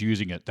she was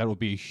using it, that would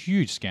be a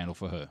huge scandal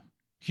for her.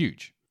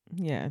 Huge.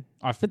 Yeah,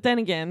 but then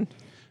again,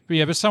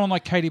 but someone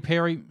like Katy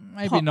Perry,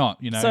 maybe not.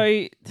 So,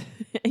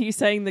 are you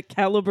saying the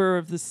caliber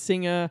of the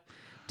singer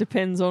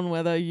depends on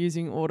whether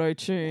using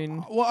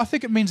auto-tune? Well, I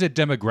think it means their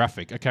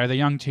demographic. Okay, the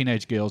young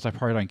teenage girls, they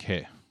probably don't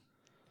care.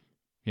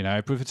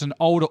 But if it's an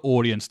older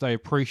audience, they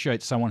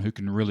appreciate someone who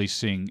can really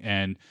sing.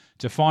 And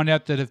to find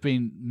out that have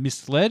been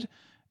misled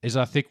is,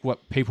 I think,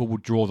 what people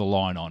would draw the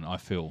line on, I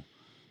feel.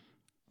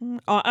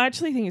 I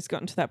actually think it's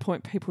gotten to that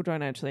point people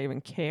don't actually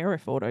even care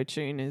if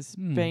auto-tune is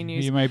being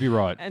used. You may be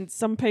right. And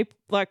some people,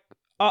 like,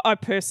 I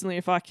personally,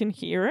 if I can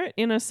hear it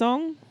in a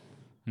song,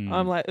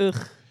 I'm like,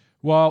 ugh.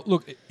 Well,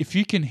 look, if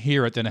you can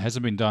hear it, then it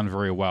hasn't been done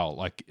very well.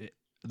 Like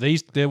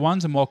the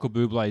ones that Michael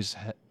Bublé's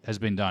has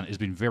been done, it's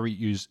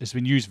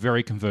been used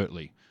very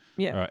covertly.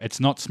 Yeah. Right?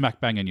 It's not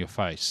smack bang in your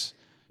face.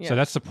 Yeah. So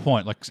that's the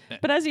point. Like,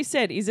 But as you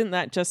said, isn't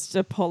that just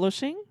a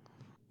polishing?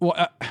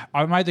 well,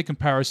 I made the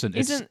comparison.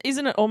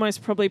 Isn't it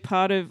almost probably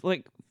part of,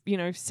 like,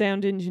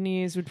 sound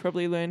engineers would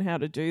probably learn how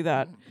to do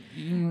that,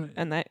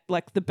 and that,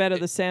 like, the better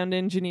the sound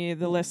engineer,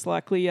 the less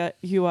likely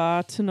you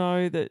are to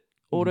know that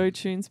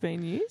auto-tune's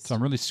been used. So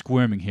I'm really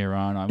squirming here,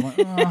 aren't I?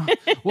 I'm like,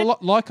 well,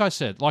 like I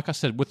said,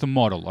 with the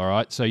model, all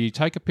right. So you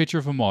take a picture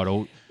of a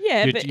model.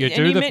 Yeah, you, but you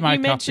do the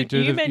makeup.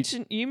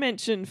 You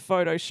mentioned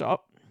Photoshop.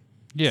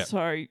 Yeah.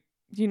 So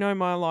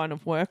my line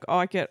of work.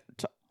 I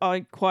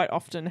quite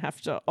often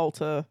have to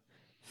alter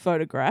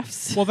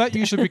photographs. Well, that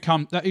usually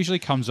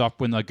comes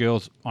up when the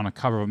girl's on a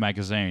cover of a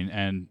magazine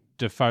and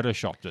they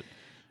photoshopped it.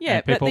 Yeah,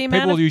 and people, but the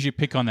amount people of usually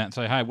pick on that and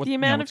say, "Hey, the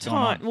amount of what's going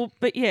on?" time. Well,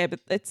 but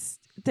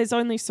there's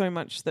only so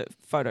much that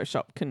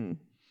Photoshop can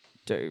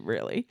do,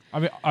 really. I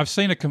mean, I've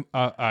seen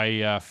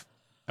a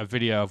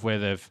video of where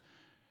they've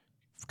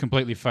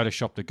completely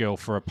photoshopped a girl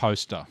for a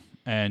poster,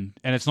 and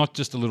it's not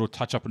just a little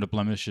touch up on the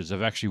blemishes.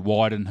 They've actually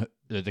widened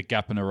the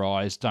gap in her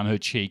eyes, done her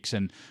cheeks,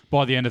 and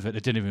by the end of it,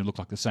 it didn't even look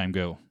like the same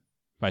girl,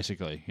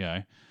 basically.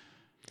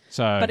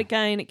 So, But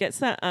again, it gets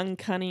that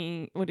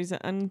uncanny. What is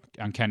it?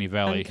 Uncanny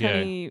Valley.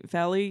 Uncanny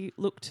Valley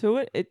look to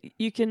it.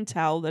 You can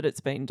tell that it's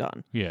been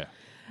done. Yeah.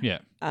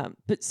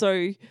 But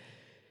so,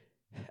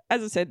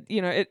 as I said,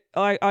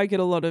 I get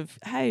a lot of,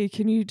 hey,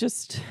 can you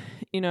just,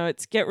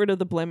 it's get rid of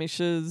the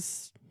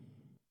blemishes.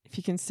 If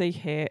you can see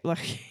hair,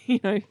 like,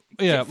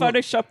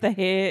 Photoshop the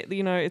hair,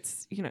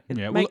 it's,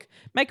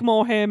 make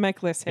more hair,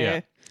 make less hair.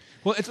 Yeah.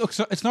 Well,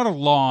 it's not a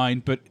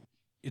line, but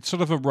it's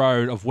sort of a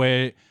road of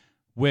where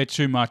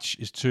too much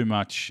is too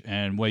much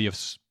and where you're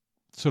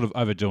sort of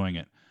overdoing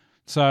it.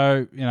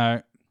 So,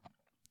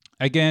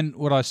 again,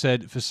 what I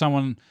said, for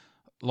someone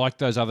like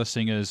those other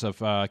singers of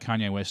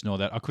Kanye West and all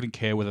that, I couldn't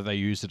care whether they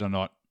used it or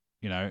not.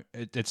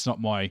 It's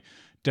not my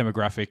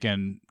demographic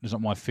and it's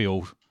not my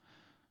field.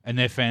 And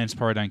their fans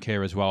probably don't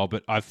care as well.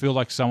 But I feel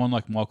like someone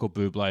like Michael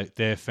Bublé,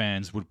 their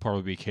fans would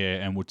probably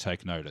care and would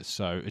take notice.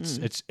 So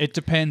it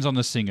depends on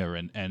the singer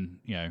and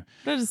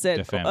But as I said,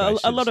 their fan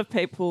bases. a lot of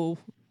people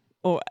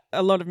or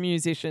a lot of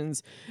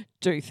musicians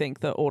do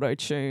think that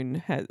auto-tune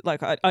has...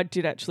 Like, I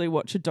did actually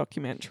watch a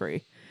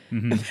documentary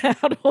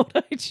about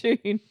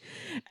auto-tune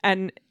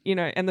and,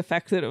 and the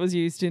fact that it was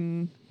used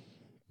in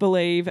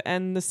Believe,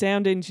 and the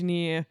sound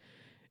engineer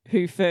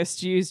who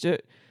first used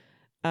it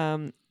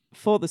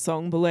for the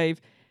song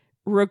Believe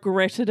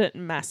regretted it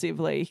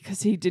massively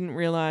because he didn't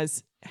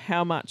realize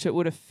how much it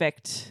would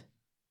affect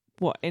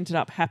what ended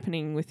up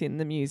happening within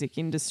the music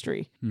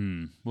industry.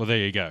 Well, there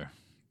you go.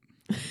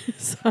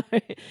 So,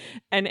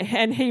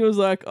 and he was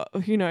like,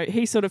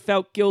 he sort of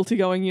felt guilty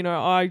going,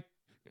 I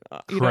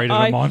Created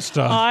a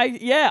monster.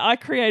 I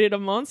created a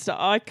monster.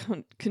 I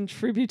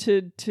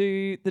contributed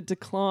to the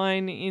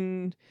decline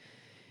in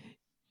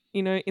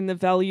the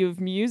value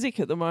of music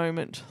at the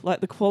moment.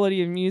 Like the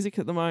quality of music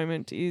at the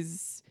moment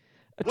is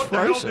atrocious. What the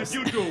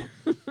hell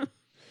did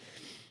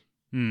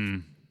you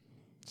do?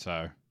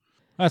 So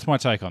that's my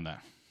take on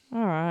that.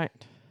 All right.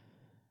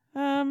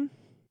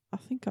 I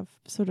think I've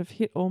sort of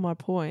hit all my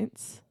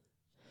points.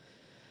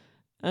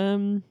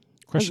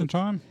 Question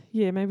time?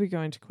 Yeah, maybe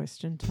go into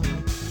question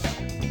time.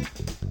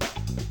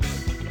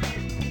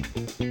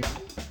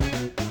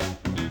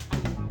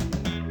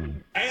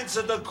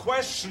 Answer the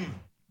question.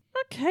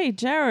 Okay,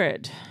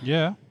 Jared.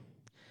 Yeah.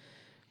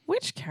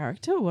 Which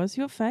character was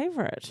your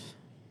favourite?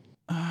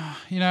 I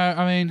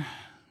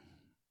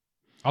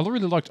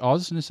really liked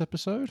Oz in this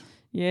episode,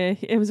 Yeah,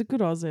 it was a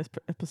good Oz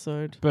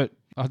episode. but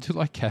I do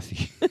like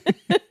Kathy.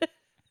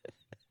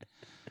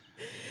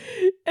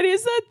 It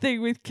is that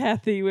thing with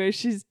Kathy where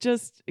she's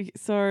just...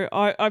 So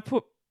I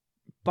put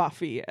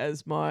Buffy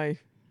as my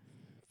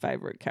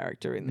favourite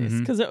character in this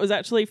because it was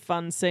actually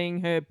fun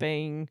seeing her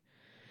being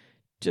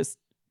just,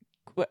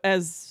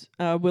 as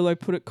Willow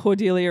put it,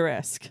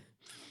 Cordelia-esque.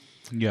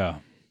 Yeah.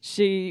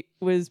 She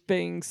was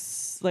being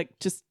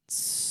just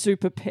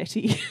super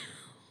petty,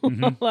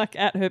 like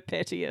at her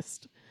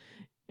pettiest.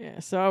 Yeah,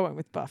 so I went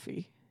with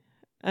Buffy.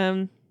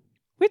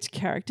 Which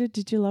character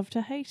did you love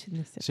to hate in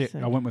this episode? See,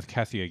 I went with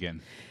Kathy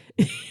again.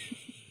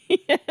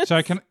 Yes.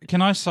 So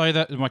can I say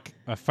that my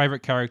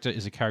favourite character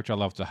is a character I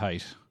love to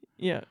hate?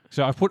 Yeah,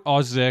 So I put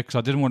Oz there because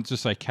I didn't want to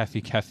just say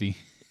Kathy.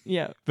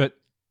 yeah. But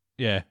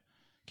yeah,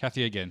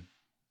 Kathy again.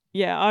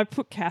 Yeah, I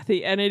put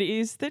Kathy, and it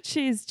is that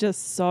she's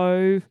just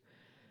so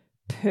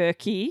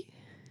perky.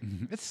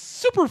 It's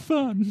super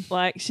fun.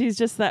 Like, she's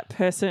just that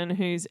person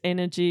whose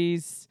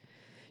energy's,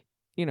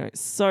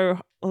 so,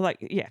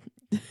 yeah.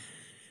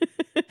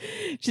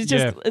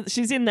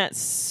 She's in that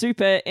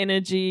super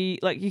energy.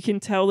 Like, you can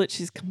tell that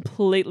she's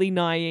completely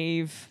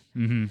naive.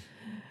 Mm-hmm.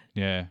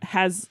 Yeah.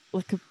 Has,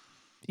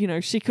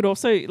 she could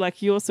also,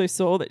 you also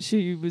saw that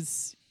she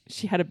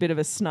had a bit of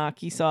a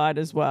snarky side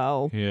as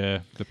well. Yeah,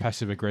 the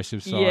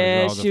passive-aggressive side.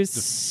 Yeah, as well. she was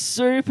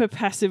super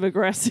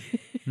passive-aggressive.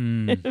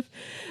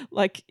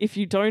 Like, if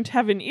you don't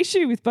have an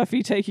issue with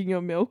Buffy taking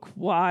your milk,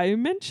 why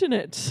mention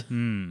it?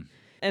 And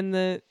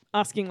the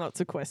asking lots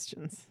of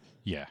questions.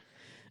 Yeah.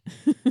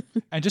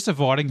 And just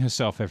avoiding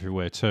herself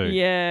everywhere too.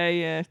 Yeah,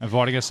 yeah.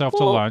 Inviting herself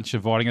to lunch,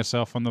 inviting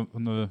herself on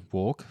the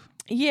walk.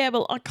 Yeah,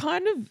 well, I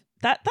kind of...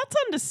 That's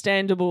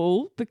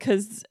understandable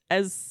because,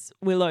 as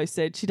Willow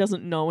said, she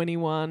doesn't know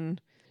anyone.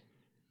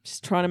 She's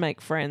trying to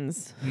make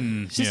friends.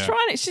 She's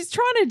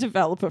trying to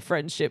develop a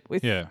friendship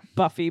with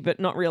Buffy, but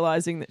not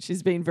realizing that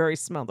she's been very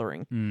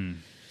smothering.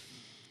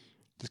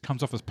 This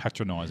comes off as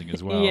patronizing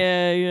as well.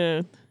 Yeah,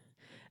 yeah.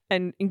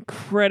 And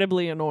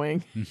incredibly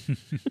annoying.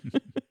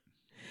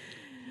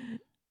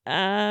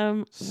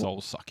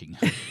 Soul sucking.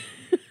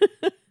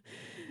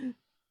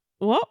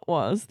 What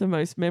was the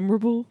most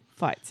memorable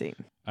fight scene?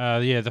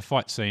 The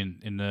fight scene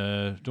in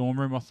the dorm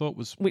room I thought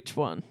was... Which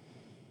one?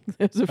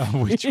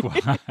 Which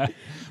one?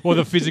 Well,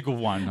 the physical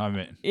one, I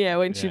meant. Yeah,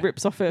 when she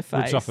rips off her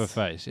face. Rips off her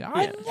face. Yeah.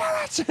 I knew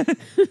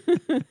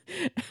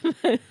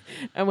it!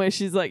 And where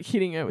she's like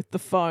hitting her with the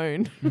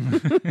phone.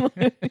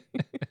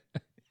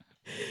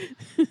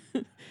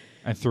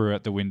 And threw her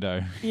out the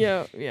window.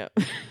 Yeah, yeah.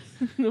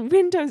 The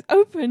window's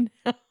open.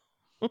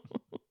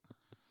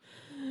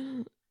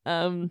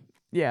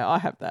 Yeah, I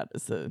have that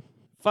as the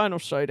final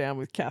showdown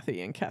with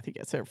Kathy, and Kathy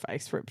gets her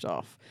face ripped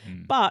off.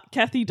 But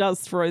Kathy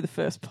does throw the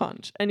first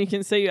punch, and you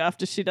can see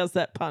after she does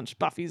that punch,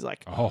 Buffy's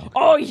like,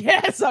 oh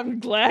yes, I'm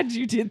glad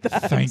you did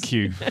that. Thank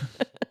you.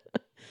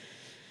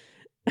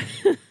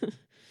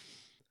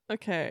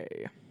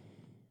 Okay.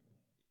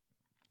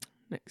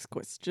 Next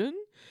question.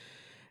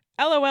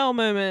 LOL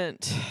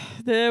moment.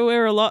 There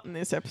were a lot in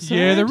this episode.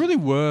 Yeah, there really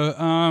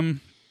were.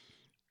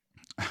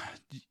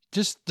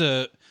 Just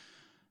the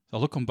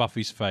look on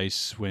Buffy's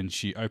face when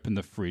she opened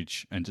the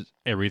fridge and just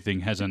everything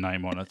has a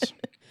name on it.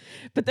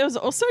 But there was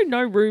also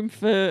no room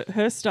for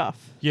her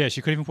stuff. Yeah,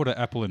 she couldn't even put an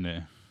apple in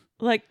there.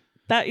 Like,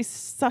 that is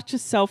such a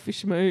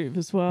selfish move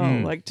as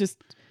well.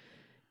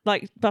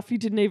 Like, Buffy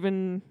didn't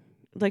even,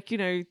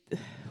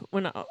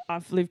 when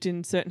I've lived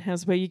in certain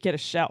houses where you get a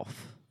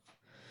shelf.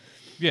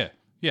 Yeah,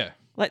 yeah.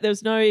 Like, there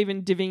was no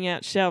even divvying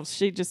out shelves.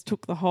 She just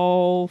took the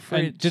whole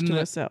fridge to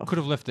herself. Could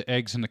have left the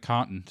eggs in the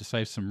carton to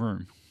save some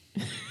room.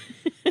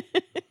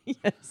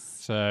 Yes.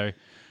 So,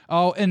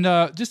 and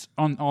just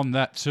on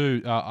that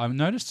too, I've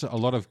noticed a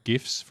lot of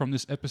GIFs from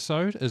this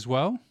episode as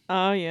well.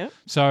 Oh, yeah.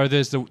 So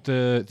there's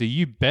the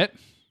You Bet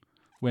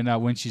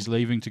when she's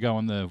leaving to go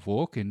on the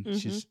walk, and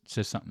she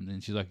says something,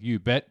 and she's like, "You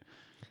bet."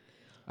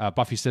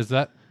 Buffy says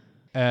that.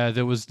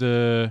 There was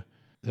the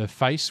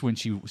face when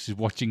she's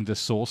watching the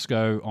sauce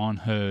go on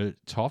her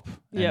top,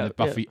 and the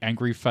Buffy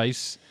angry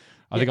face.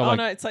 I think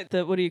no, it's like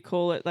the, what do you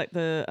call it? Like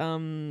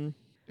the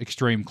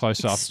extreme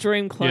close up.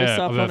 Extreme close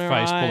up of on her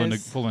her face,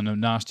 eyes. pulling a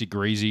nasty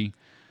greasy.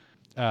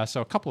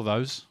 So a couple of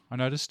those I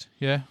noticed.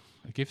 Yeah,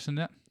 gifs in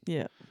that.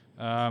 Yeah.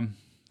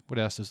 What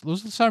else?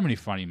 There's so many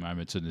funny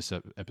moments in this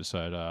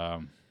episode.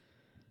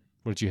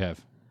 What did you have?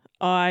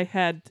 I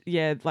had,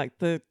 like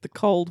the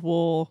Cold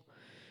War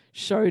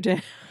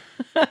showdown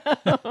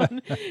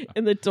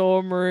in the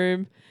dorm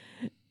room,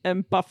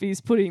 and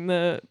Buffy's putting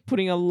a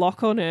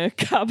lock on her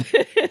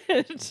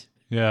cupboard.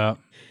 Yeah.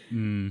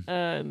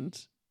 And,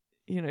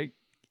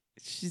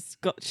 she's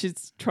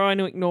trying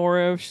to ignore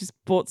her. She's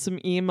bought some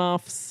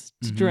earmuffs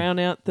to drown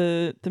out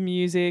the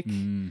music.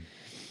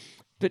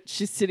 But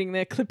she's sitting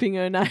there clipping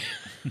her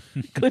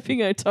clipping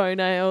her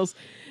toenails.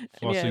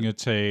 Flossing her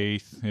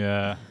teeth.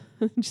 Yeah.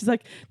 And she's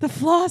like, the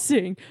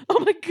flossing. Oh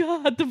my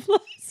God, the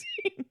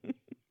flossing.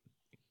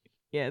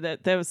 Yeah,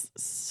 there was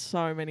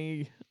so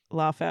many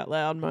laugh out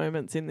loud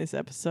moments in this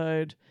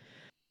episode.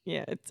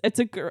 Yeah,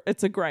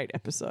 it's a great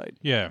episode.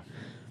 Yeah.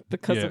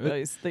 Because of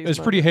these it was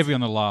pretty moments. heavy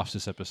on the laughs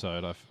this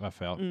episode, I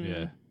felt.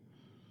 Yeah.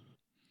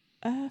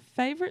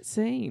 Favorite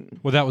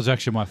scene? Well, that was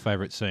actually my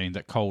favorite scene,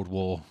 that Cold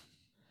War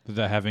that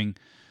they're having,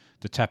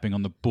 the tapping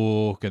on the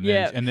book, and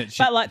then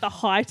but like the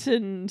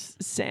heightened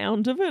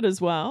sound of it as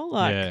well.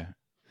 Like,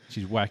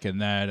 she's whacking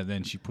that, and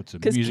then she puts the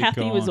because music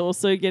Kathy on. was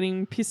also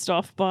getting pissed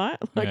off by it.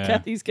 Like, Yeah.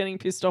 Kathy's getting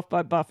pissed off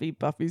by Buffy.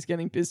 Buffy's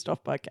getting pissed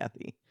off by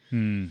Kathy.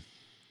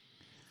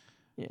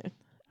 Yeah.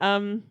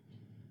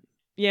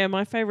 Yeah,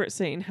 my favorite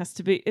scene has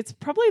to be, it's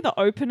probably the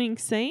opening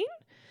scene,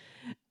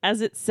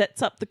 as it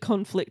sets up the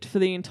conflict for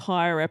the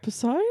entire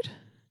episode.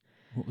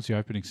 What was the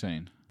opening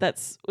scene?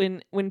 That's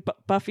when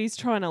Buffy's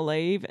trying to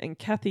leave and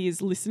Kathy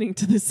is listening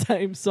to the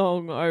same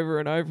song over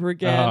and over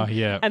again. Oh,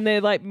 yeah. And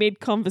they're like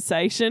mid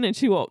conversation, and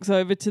she walks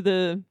over to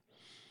the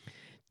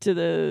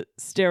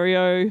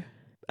stereo.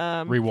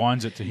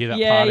 Rewinds it to hear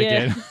that part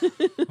again.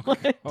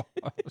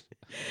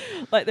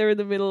 like they're in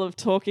the middle of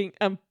talking.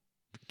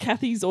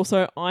 Kathy's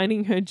also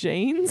ironing her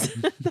jeans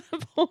at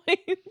that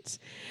point.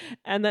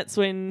 And that's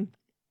when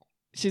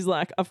she's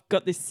like, I've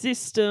got this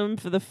system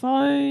for the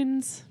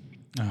phones.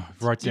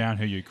 Write down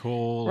who you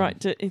call.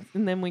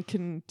 And then we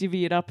can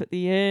divvy it up at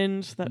the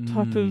end, that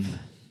type of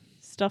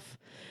stuff.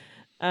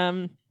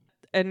 And,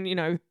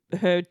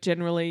 her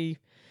generally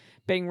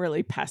being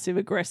really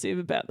passive-aggressive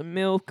about the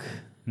milk.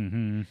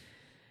 Mm-hmm.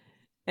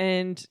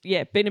 And,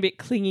 being a bit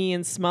clingy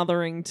and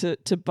smothering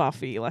to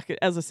Buffy. Like,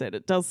 as I said,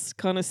 it does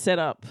kind of set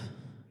up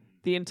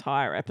the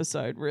entire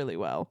episode really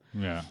well.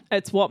 Yeah.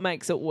 It's what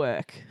makes it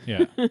work.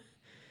 Yeah.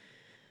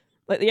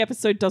 Like, the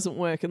episode doesn't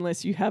work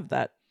unless you have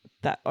that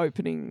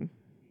opening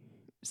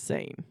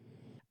scene.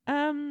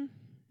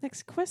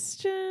 Next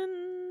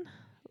question.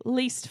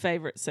 Least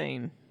favourite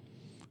scene.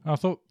 I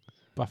thought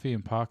Buffy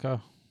and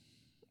Parker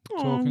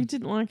Oh, talking. you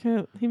didn't like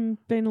him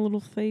being a little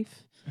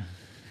thief.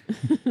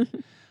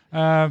 I don't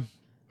know.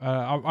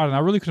 I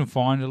really couldn't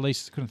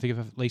think of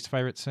a least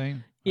favourite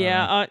scene.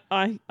 Yeah,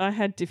 I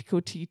had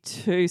difficulty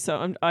too,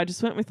 so I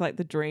just went with like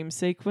the dream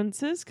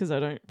sequences because I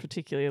don't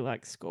particularly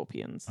like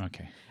scorpions.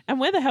 Okay. And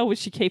where the hell was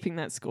she keeping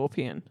that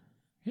scorpion?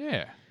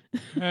 Yeah.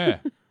 Yeah.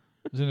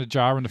 It was in a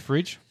jar in the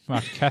fridge.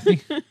 After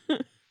Kathy.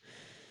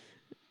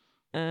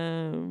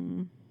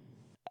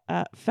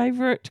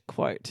 Favorite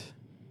quote.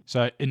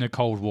 So in the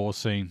Cold War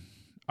scene,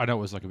 I know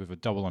it was like a bit of a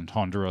double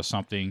entendre or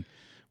something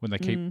when they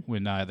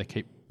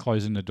keep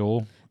closing the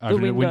door,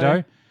 opening the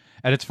window.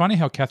 And it's funny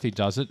how Kathy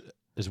does it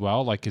as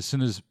well. Like as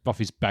soon as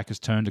Buffy's back is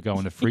turned to go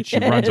in the fridge, she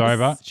runs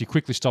over. She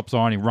quickly stops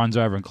ironing, runs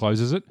over and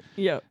closes it.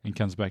 Yep. And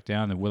comes back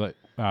down.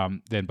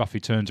 And then Buffy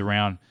turns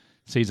around,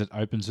 sees it,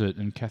 opens it,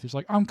 and Kathy's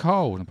like, I'm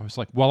cold. And Buffy's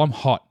like, well, I'm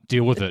hot.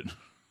 Deal with it.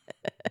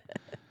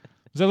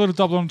 Is that a little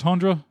double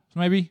entendre,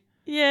 maybe?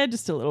 Yeah,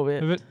 just a little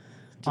bit. Of it?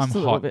 Just I'm a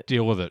little hot. bit.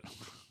 Deal with it.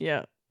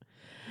 Yeah.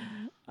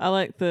 I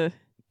like the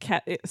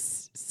cat.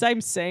 It's same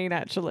scene,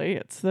 actually.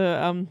 It's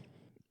the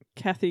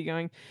Kathy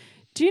going,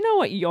 do you know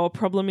what your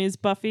problem is,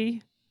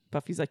 Buffy?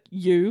 Buffy's like,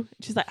 you?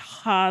 She's like,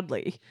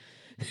 hardly.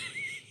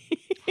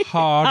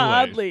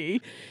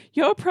 Hardly.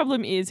 Your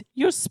problem is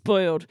you're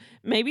spoiled.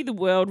 Maybe the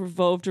world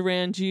revolved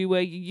around you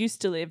where you used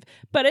to live,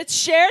 but it's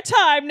share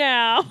time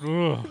now.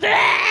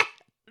 Ugh.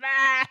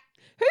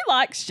 Who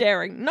likes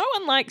sharing? No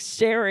one likes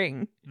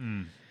sharing.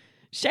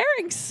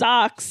 Sharing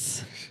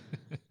sucks.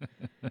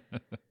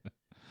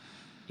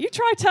 You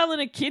try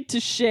telling a kid to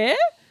share,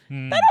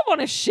 they don't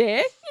want to share.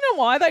 You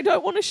know why they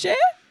don't want to share?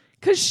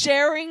 Because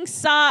sharing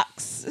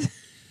sucks.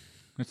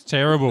 It's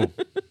terrible.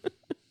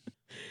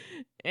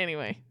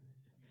 Anyway.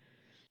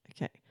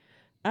 Okay.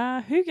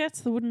 Who gets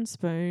the wooden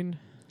spoon?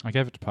 I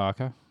gave it to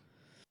Parker.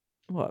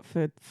 What,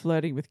 for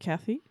flirting with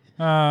Kathy?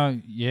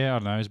 Yeah, I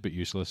don't know. It's a bit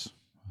useless,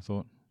 I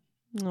thought.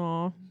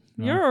 Aw. No.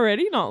 You're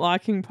already not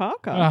liking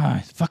Parker.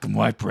 It's fucking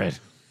white bread.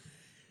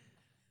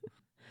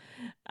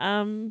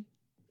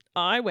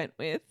 I went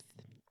with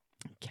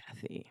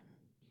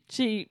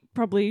She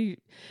probably...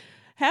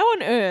 How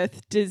on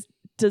earth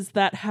does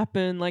that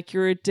happen? Like,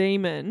 you're a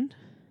demon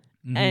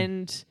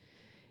and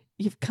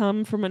you've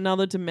come from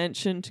another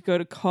dimension to go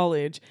to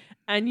college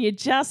and you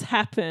just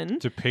happen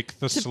To pick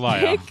the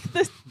Slayer.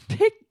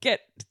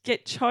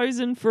 get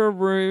chosen for a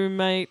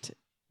roommate.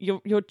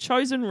 Your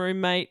chosen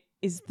roommate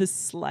is the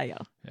Slayer.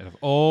 Out of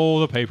all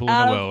the people in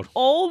Out the of world.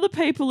 all the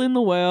people in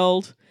the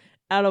world,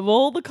 out of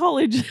all the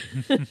colleges,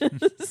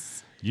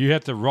 You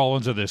had to roll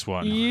into this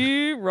one.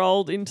 you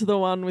rolled into the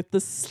one with the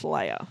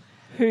Slayer,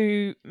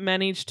 who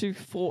managed to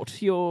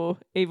thwart your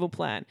evil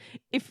plan.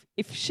 If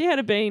she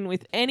had been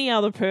with any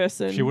other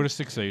person, She would have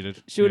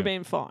succeeded. she would have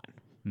been fine.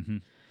 Mm-hmm.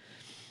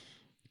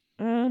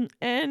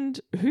 And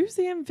who's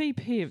the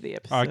MVP of the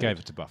episode? I gave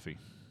it to Buffy.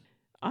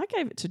 I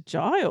gave it to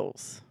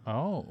Giles.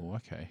 Oh,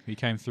 okay. He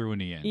came through in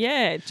the end.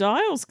 Yeah,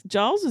 Giles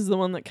is the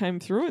one that came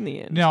through in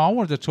the end. Now, I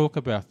wanted to talk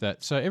about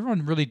that. So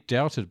everyone really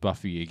doubted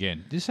Buffy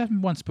again. This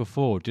happened once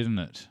before, didn't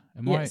it?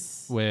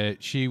 Yes. Where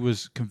she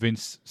was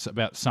convinced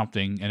about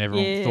something and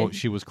everyone thought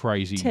she was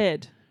crazy.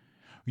 Ted.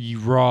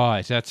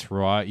 Right, that's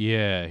right.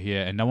 Yeah.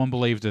 And no one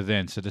believed her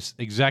then. So this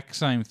exact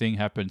same thing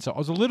happened. So I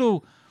was a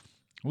little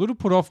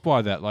put off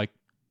by that. Like,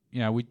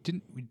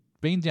 we'd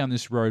been down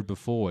this road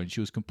before and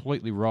she was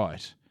completely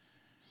right.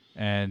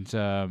 And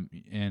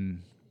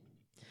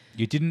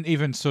you didn't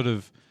even sort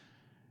of...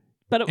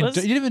 But you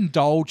didn't even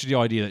indulge the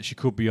idea that she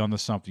could be onto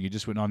something. You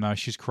just went, oh no,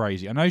 she's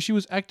crazy. I know she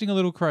was acting a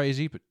little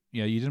crazy, but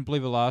you didn't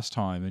believe her last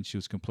time, and she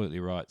was completely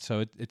right.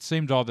 So it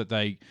seemed odd that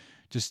they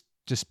just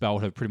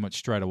dispelled her pretty much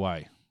straight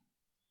away.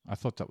 I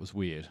thought that was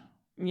weird.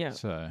 Yeah.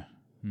 So,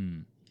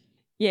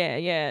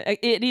 Yeah.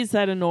 It is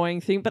that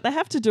annoying thing, but they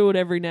have to do it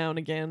every now and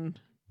again.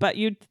 But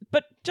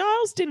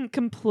Giles didn't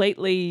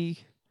completely...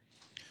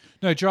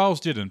 No, Giles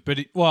didn't, but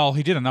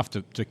he did enough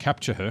to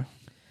capture her.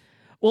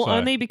 Well, So-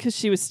 only because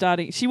she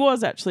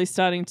was actually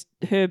starting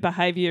her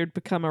behaviour had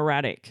become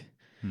erratic.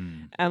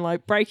 And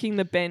like breaking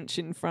the bench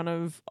in front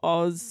of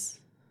Oz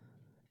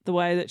the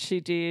way that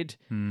she did.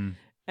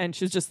 And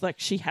she was just like,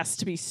 she has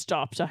to be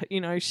stopped.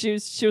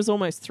 She was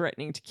almost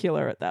threatening to kill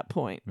her at that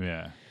point.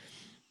 Yeah.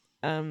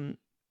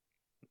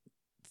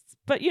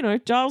 But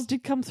Giles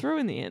did come through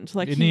in the end.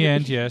 Like In the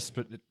end, yes,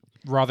 but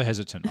rather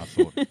hesitant, I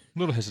thought. A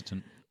little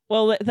hesitant.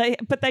 Well,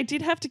 they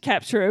did have to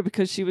capture her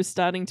because she was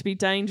starting to be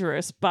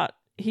dangerous, but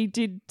he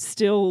didn't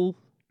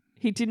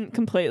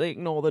completely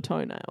ignore the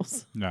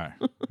toenails. No.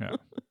 Yeah.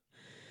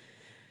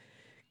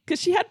 Because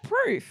she had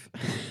proof.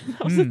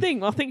 That was the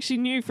thing. I think she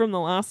knew from the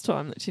last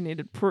time that she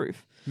needed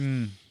proof.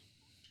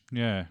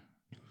 Yeah.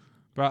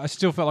 But I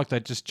still felt like they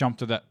just jumped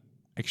to that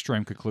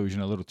extreme conclusion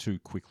a little too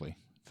quickly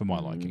for my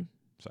liking.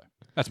 So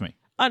that's me.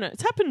 I know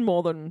it's happened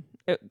more than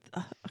I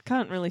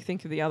can't really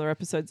think of the other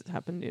episodes it's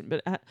happened in,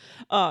 but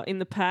in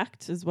the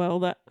Pact as well.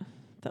 That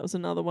was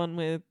another one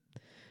where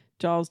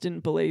Giles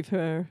didn't believe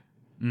her.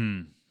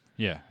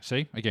 Yeah.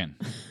 See again.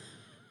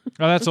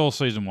 Oh, that's all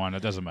season 1.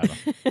 It doesn't matter.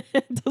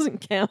 It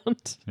doesn't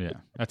count. Yeah,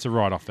 that's a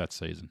write off that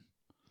season.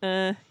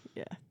 Yeah,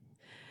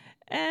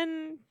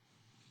 and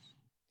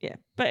yeah,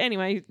 but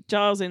anyway,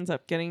 Giles ends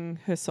up getting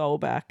her soul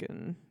back,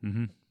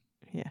 and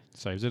yeah,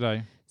 Saves the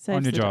day. saves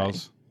On your the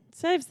Giles. day.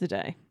 Saves the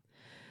day.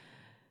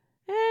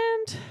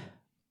 And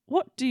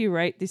what do you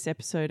rate this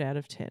episode out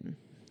of 10?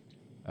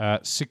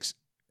 6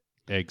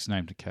 eggs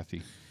named to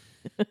Kathy.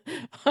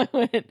 I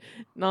went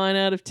 9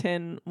 out of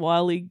 10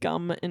 Wily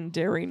gum and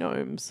dairy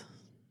gnomes.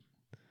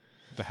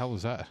 What the hell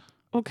is that?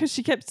 Well, because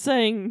she kept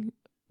saying,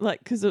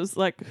 because it was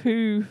like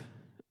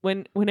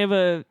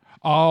whenever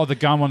Oh, the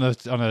gum on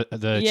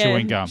the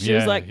chewing gum. she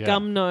was like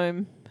gum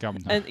gnome, Gum.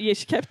 and yeah,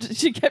 she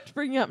kept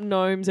bringing up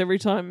gnomes every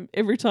time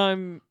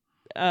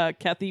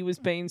Kathy was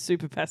being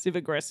super passive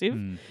aggressive.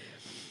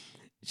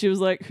 She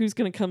was like, "Who's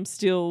going to come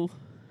steal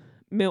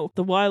milk?"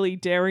 The wily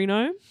dairy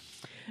gnome,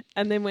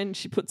 and then when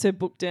she puts her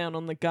book down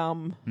on the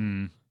gum,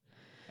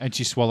 And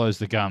she swallows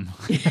the gum.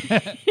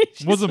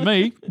 Wasn't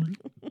me.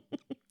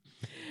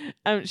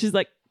 She's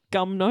like,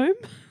 "Gum gnome."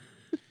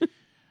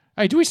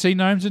 Hey, do we see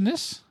gnomes in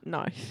this?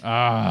 No,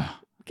 Ah.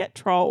 get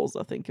trolls.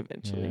 I think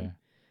eventually. Yeah.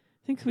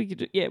 I think we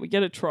could. We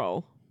get a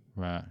troll.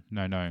 Right.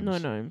 No gnomes. No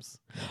gnomes.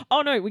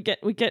 Oh no, we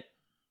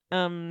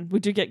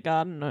do get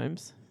garden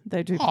gnomes.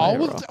 They do play Oh, a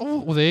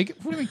role. well, there you go.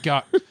 What do you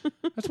mean,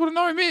 that's what a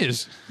gnome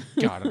is.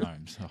 Garden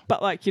gnomes. Oh.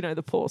 But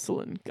the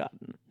porcelain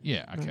garden.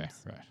 Yeah, okay,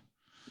 Gnomes. right.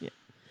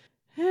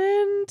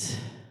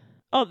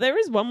 And there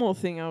is one more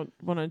thing I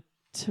wanted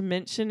to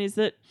mention is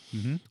that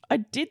I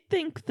did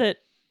think that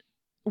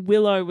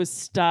Willow was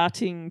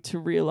starting to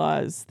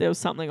realise there was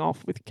something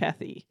off with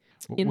Kathy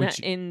in When that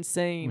end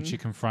scene. When she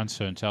confronts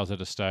her and tells her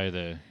to stay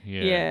there.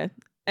 Yeah. Yeah.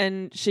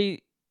 And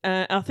she,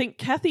 I think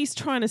Kathy's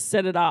trying to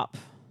set it up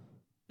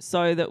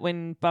so that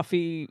when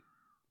Buffy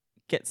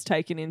gets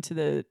taken into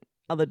the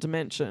other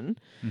dimension,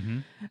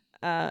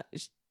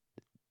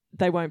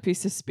 they won't be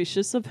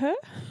suspicious of her.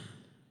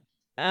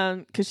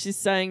 Because she's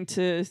saying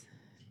to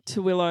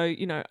Willow,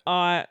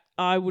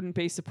 I wouldn't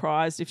be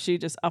surprised if she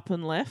just up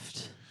and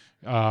left.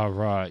 Oh,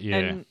 right,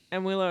 yeah.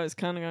 And Willow is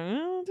kind of going,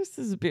 oh, this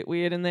is a bit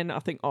weird. And then I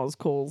think Oz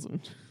calls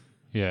and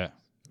Yeah.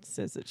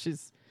 says that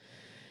she's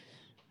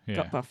Yeah.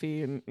 got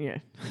Buffy, and Yeah,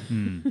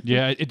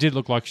 it did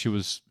look like she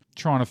was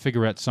trying to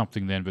figure out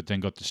something then, but then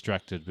got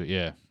distracted. But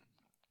yeah,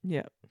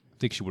 yeah, I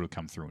think she would have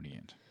come through in the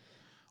end.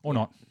 Or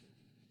not.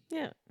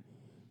 yeah,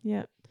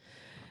 yeah.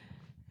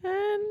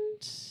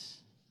 And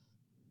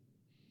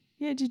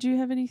yeah, did you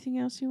have anything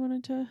else you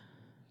wanted to?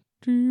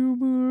 Do you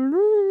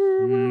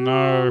believe?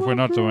 No, we're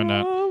not doing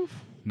that. love?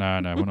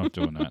 No, we're not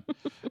doing that.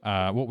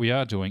 What we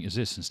are doing is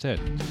this instead.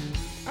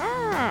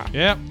 Ah,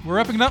 Yeah, we're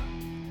wrapping it up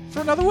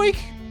for another week.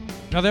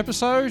 Another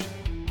episode.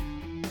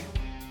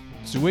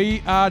 So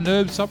we are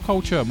Nerd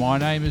Subculture. My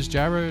name is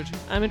Jared.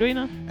 I'm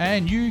Edwina.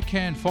 And you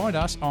can find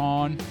us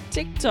on...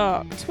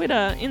 TikTok,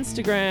 Twitter,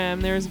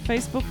 Instagram. There is a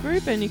Facebook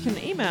group, and you can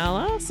email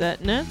us at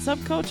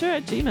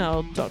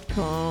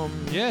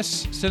nerdsubculture@gmail.com.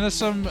 Yes, send us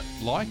some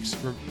likes,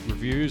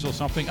 reviews or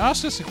something.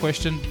 Ask us a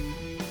question.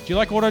 Do you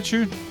like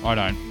Auto-Tune? I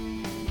don't.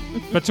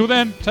 But till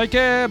then, take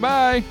care.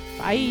 Bye.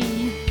 Bye.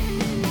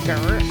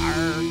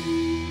 Grr.